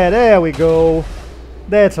 Yeah, there we go.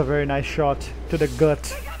 That's a very nice shot to the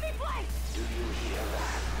gut.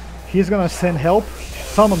 He's gonna send help.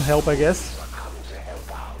 Summon help, I guess.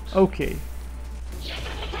 Okay.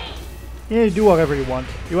 Yeah, do whatever you want.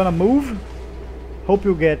 You wanna move? Hope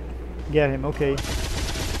you get him. Okay.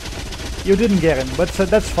 You didn't get him, but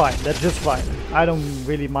that's fine. That's just fine. I don't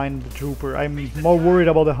really mind the trooper. I'm more worried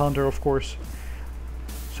about the hunter, of course.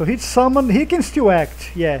 So he's summoned. He can still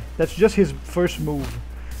act. Yeah, that's just his first move.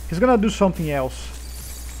 He's gonna do something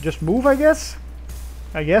else. Just move, I guess?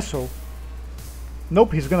 I guess so.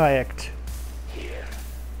 Nope, he's gonna act.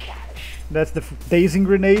 That's the dazing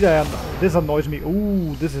grenade. This annoys me.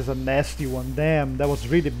 Ooh, this is a nasty one. Damn, that was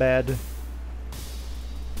really bad.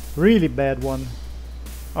 Really bad one.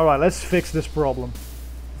 Alright, let's fix this problem.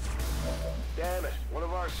 Damn it, one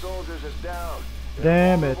of our soldiers is down.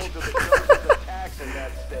 Damn it.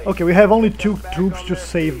 Okay, we have only 2 troops to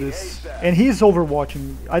save this. And he's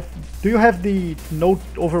overwatching. Do you have the no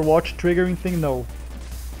overwatch triggering thing? No.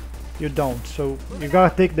 You don't, so you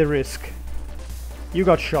gotta take the risk. You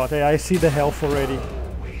got shot. Hey, I see the health already.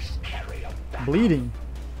 Bleeding.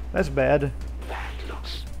 That's bad.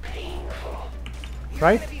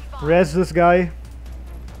 Right? Res this guy.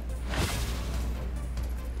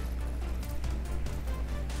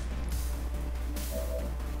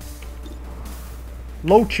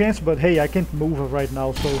 Low chance, but hey, I can't move right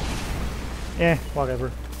now, so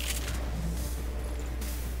whatever.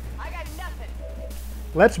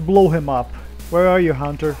 Let's blow him up. Where are you,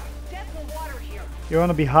 Hunter? You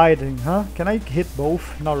wanna be hiding, huh? Can I hit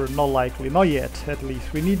both? No, not likely. Not yet, at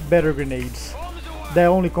least. We need better grenades. That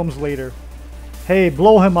only comes later. Hey,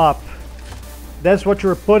 blow him up. That's what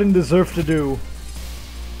your pudding deserves to do.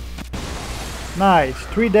 Nice.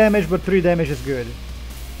 3 damage, but 3 damage is good.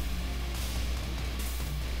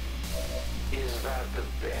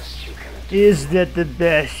 Is that the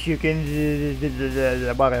best you can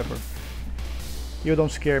do? Whatever. You don't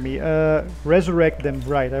scare me. Resurrect them.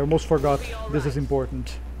 Right, I almost forgot. This is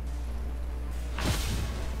important.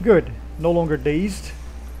 Good. No longer dazed.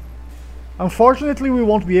 Unfortunately, we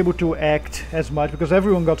won't be able to act as much because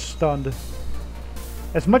everyone got stunned.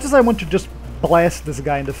 As much as I want to just blast this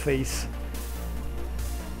guy in the face.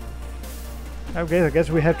 Okay, I guess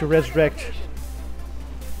we have to resurrect.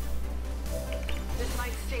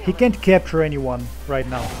 He can't capture anyone right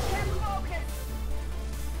now.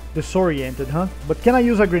 Disoriented, huh? But can I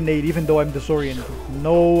use a grenade even though I'm disoriented?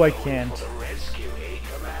 No, I can't.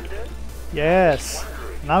 Yes.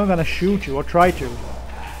 Now I'm gonna shoot you, or try to.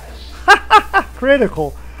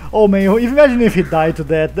 Critical. Oh man, imagine if he died to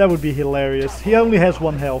that. That would be hilarious. He only has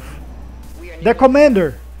 1 health. The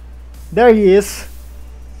commander! There he is.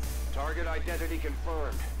 Target identity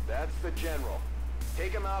confirmed. That's the general.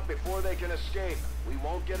 Take him out before they can escape. We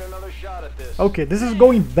won't get another shot at this. Okay, this is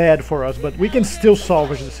going bad for us, but we can still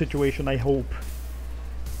salvage the situation, I hope.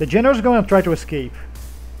 The general's gonna try to escape.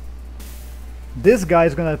 This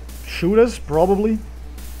guy's gonna shoot us, probably.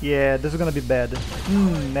 Yeah, this is gonna be bad.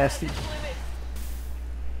 Nasty.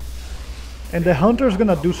 And the hunter's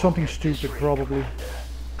gonna do something stupid, probably.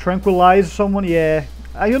 Tranquilize someone, yeah.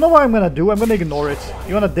 You know what I'm gonna do? I'm gonna ignore it.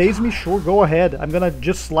 You wanna daze me? Sure, go ahead. I'm gonna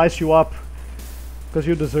just slice you up. Because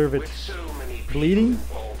you deserve it. Bleeding?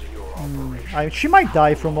 She might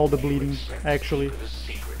die from all the bleeding, actually.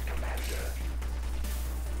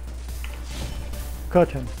 Cut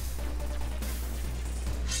him.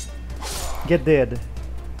 Get dead.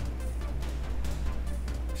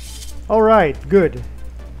 Alright, good.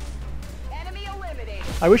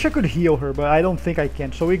 I wish I could heal her, but I don't think I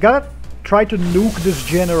can. So we gotta try to nuke this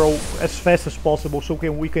general as fast as possible so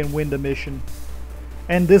we can win the mission.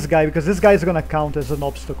 And this guy, because this guy is gonna count as an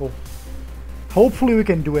obstacle. Hopefully we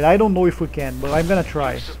can do it. I don't know if we can, but I'm gonna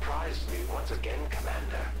try. Surprised me once again,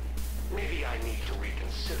 Commander. Maybe I need to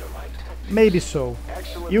reconsider my tactics. Maybe so.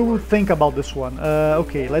 You think about this one.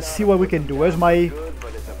 Okay, let's see what we can do. Where's my...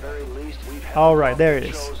 Alright, there it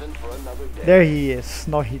is. There he is.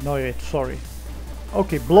 Not yet, sorry.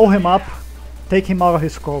 Okay, blow him up. Take him out of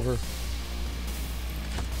his cover.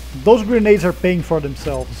 Those grenades are paying for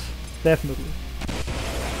themselves. Definitely.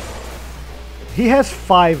 He has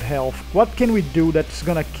 5 health. What can we do that's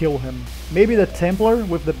gonna kill him? Maybe the Templar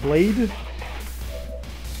with the blade?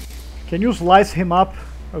 Can you slice him up?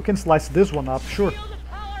 Oh, we can slice this one up, sure.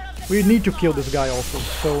 We need to kill this guy also,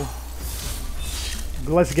 so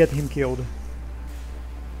let's get him killed.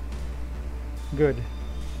 Good.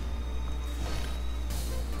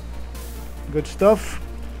 Good stuff.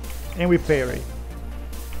 And we parry.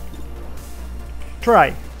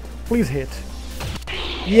 Try. Please hit.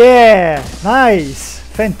 Yeah! Nice!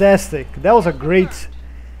 Fantastic. That was a great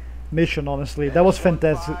mission, honestly. That was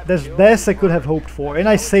fantastic. That's the best I could have hoped for. And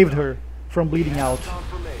I saved her from bleeding out.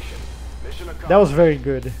 That was very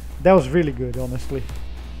good. That was really good, honestly.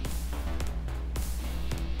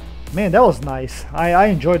 Man, that was nice. I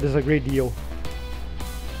enjoyed this a great deal.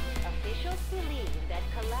 Officials believe that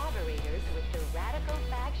collaborators with the radical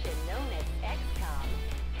faction known as XCOM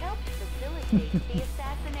helped facilitate the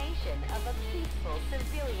assassination of a peaceful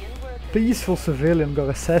civilian worker. Peaceful civilian got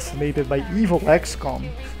assassinated by evil XCOM. To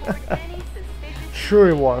report any suspicious Sure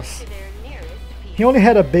it was. to their nearest He only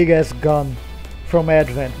had a big ass gun from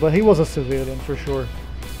Advent, but he was a civilian for sure.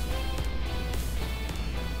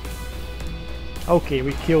 Okay,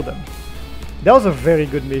 we killed him. That was a very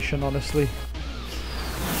good mission, honestly. At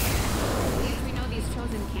least we know these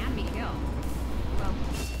chosen can be killed. Well,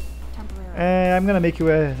 temporarily. I'm gonna make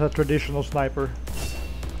you a traditional sniper.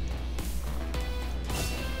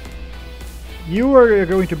 You are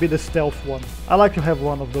going to be the stealth one. I like to have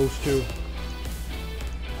one of those too.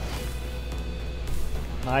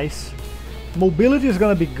 Nice. Mobility is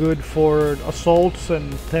gonna be good for assaults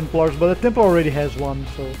and Templars, but the Templar already has one,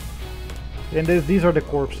 so... And these are the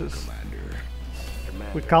corpses.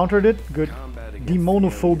 We countered it. Good.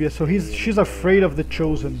 Demonophobia. So she's afraid of the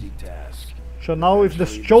Chosen. So now if the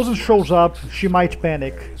Chosen shows up, she might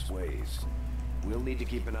panic. We'll need to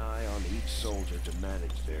keep an eye on each soldier to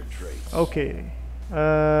manage their traits. Okay.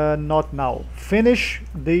 Not now. Finish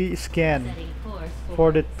the scan. setting course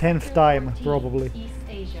For the 10th time, 14, probably. East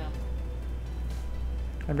Asia.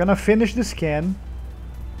 I'm gonna finish the scan.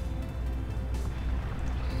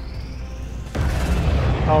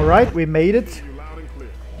 Alright, we made it.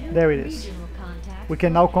 There it is. Regional contact. We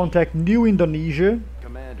can now contact New Indonesia.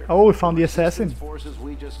 Commander, Oh, we found the assassin. resistance forces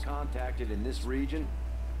we just contacted in this region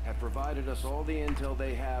have provided us all the intel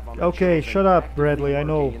they have on the Okay, Chosen shut up, actively Bradley, I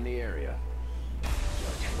know. working in the area.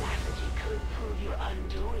 Tenacity could prove your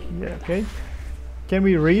undoing. Yeah, okay. Can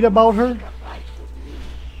we read about her? Fight with me.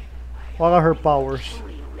 What are her powers?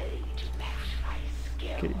 Fully ready to match my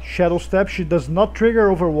skill. Okay, Shadow Step, she does not trigger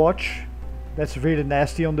Overwatch. That's really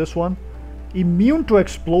nasty on this one. Immune to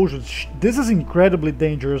explosions. This is incredibly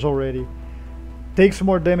dangerous already. Takes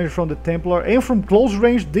more damage from the Templar and from close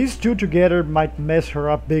range. These two together might mess her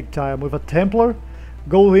up big time. With a Templar,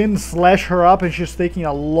 go in, slash her up, and she's taking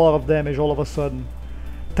a lot of damage all of a sudden.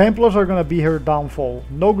 Templars are gonna be her downfall.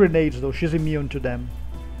 No grenades though, she's immune to them.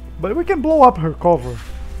 But we can blow up her cover.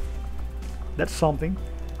 That's something.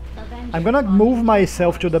 Avenger I'm gonna move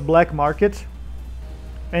myself to the black market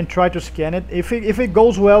and try to scan it. If it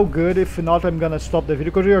goes well, good. If not, I'm gonna stop the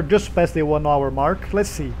video because we are just past the 1 hour mark. Let's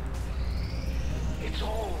see. It's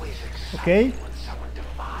always exciting Okay. when someone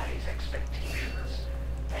defies expectations.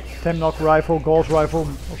 And you Temnock rifle, Gauss rifle,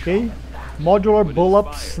 okay. Modular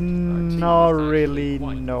bullets, not really,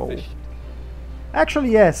 no.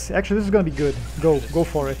 Actually, yes. Actually, this is gonna be good. Go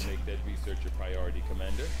for it. Make that research a priority,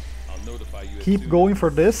 Commander. I'll notify you as Keep soon going as- for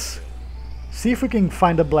this. See if we can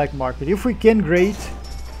find a black market. If we can, great.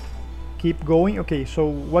 Keep going. Okay, so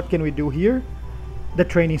what can we do here? The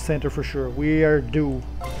training center for sure. We are due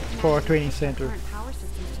for a training center. Current power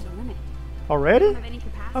systems to the limit. Already? Don't have any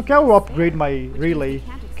capacity Okay, I'll to upgrade spare, my which means relay. we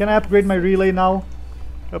can't Can I expand upgrade my this. relay now?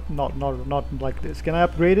 Oh, not like this. Can I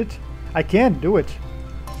upgrade it? I can do it.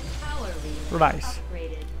 Power relay Nice.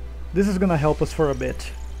 upgraded. This is gonna help us for a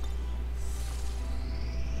bit.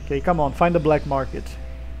 Okay, come on, find the black market.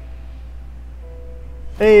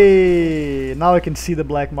 Hey, now I can see the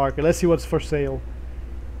black market. Let's see what's for sale.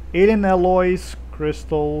 Alien alloys,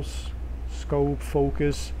 crystals, scope,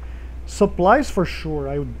 focus, supplies for sure.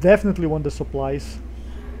 I would definitely want the supplies.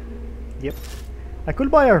 Yep. I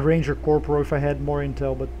could buy a Ranger Corporal if I had more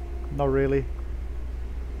intel, but not really.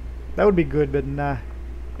 That would be good, but nah.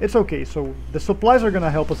 It's okay. So the supplies are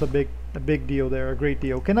gonna help us a big deal there, a great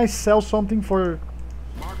deal. Can I sell something for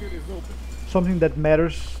Market is open. something that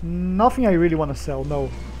matters? Nothing I really want to sell, no.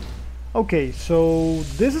 Okay, so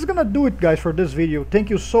this is gonna do it, guys, for this video. Thank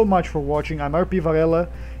you so much for watching. I'm rpvarela.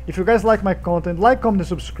 If you guys like my content, like, comment, and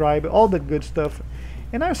subscribe, all that good stuff.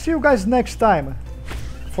 And I'll see you guys next time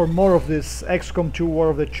for more of this XCOM 2 War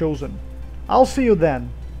of the Chosen. I'll see you then.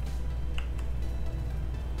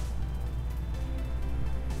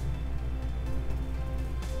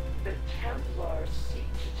 The Templars seek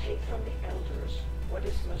to take from the Elders what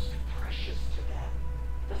is most precious to them.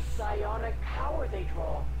 The psionic power they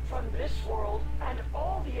draw from this world and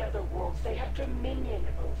all the other worlds they have dominion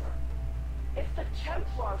over. If the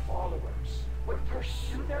Templar followers would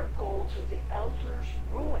pursue their goal to the Elders'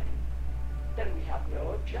 ruin, then we have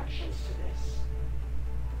no objections to this.